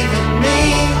free, leaving me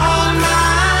on my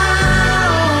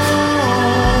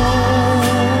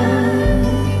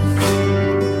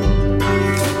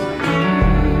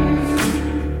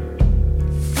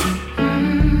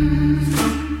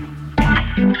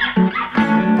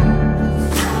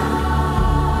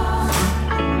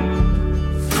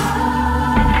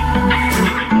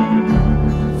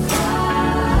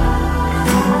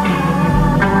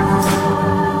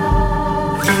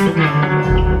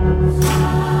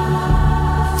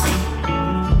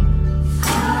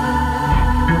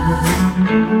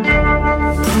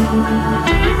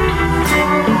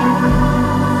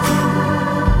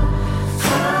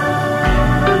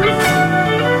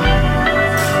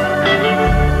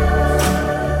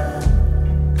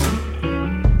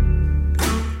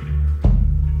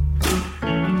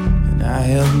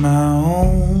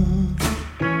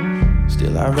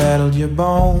your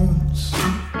bones.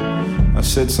 I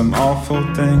said some awful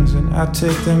things and I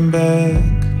take them back.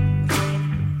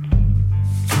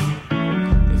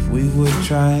 If we would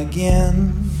try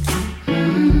again,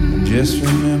 just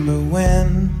remember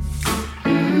when,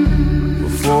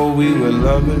 before we were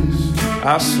lovers,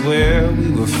 I swear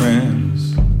we were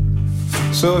friends.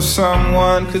 So if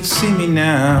someone could see me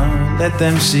now, let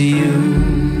them see you.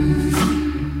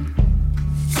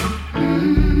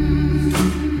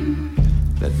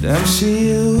 Let them see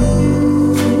you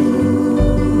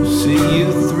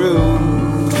through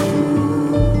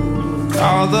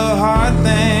all the hard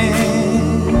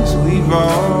things we've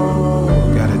all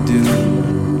gotta do.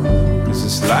 'Cause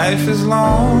this life is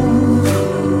long,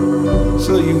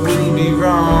 so you wouldn't be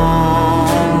wrong.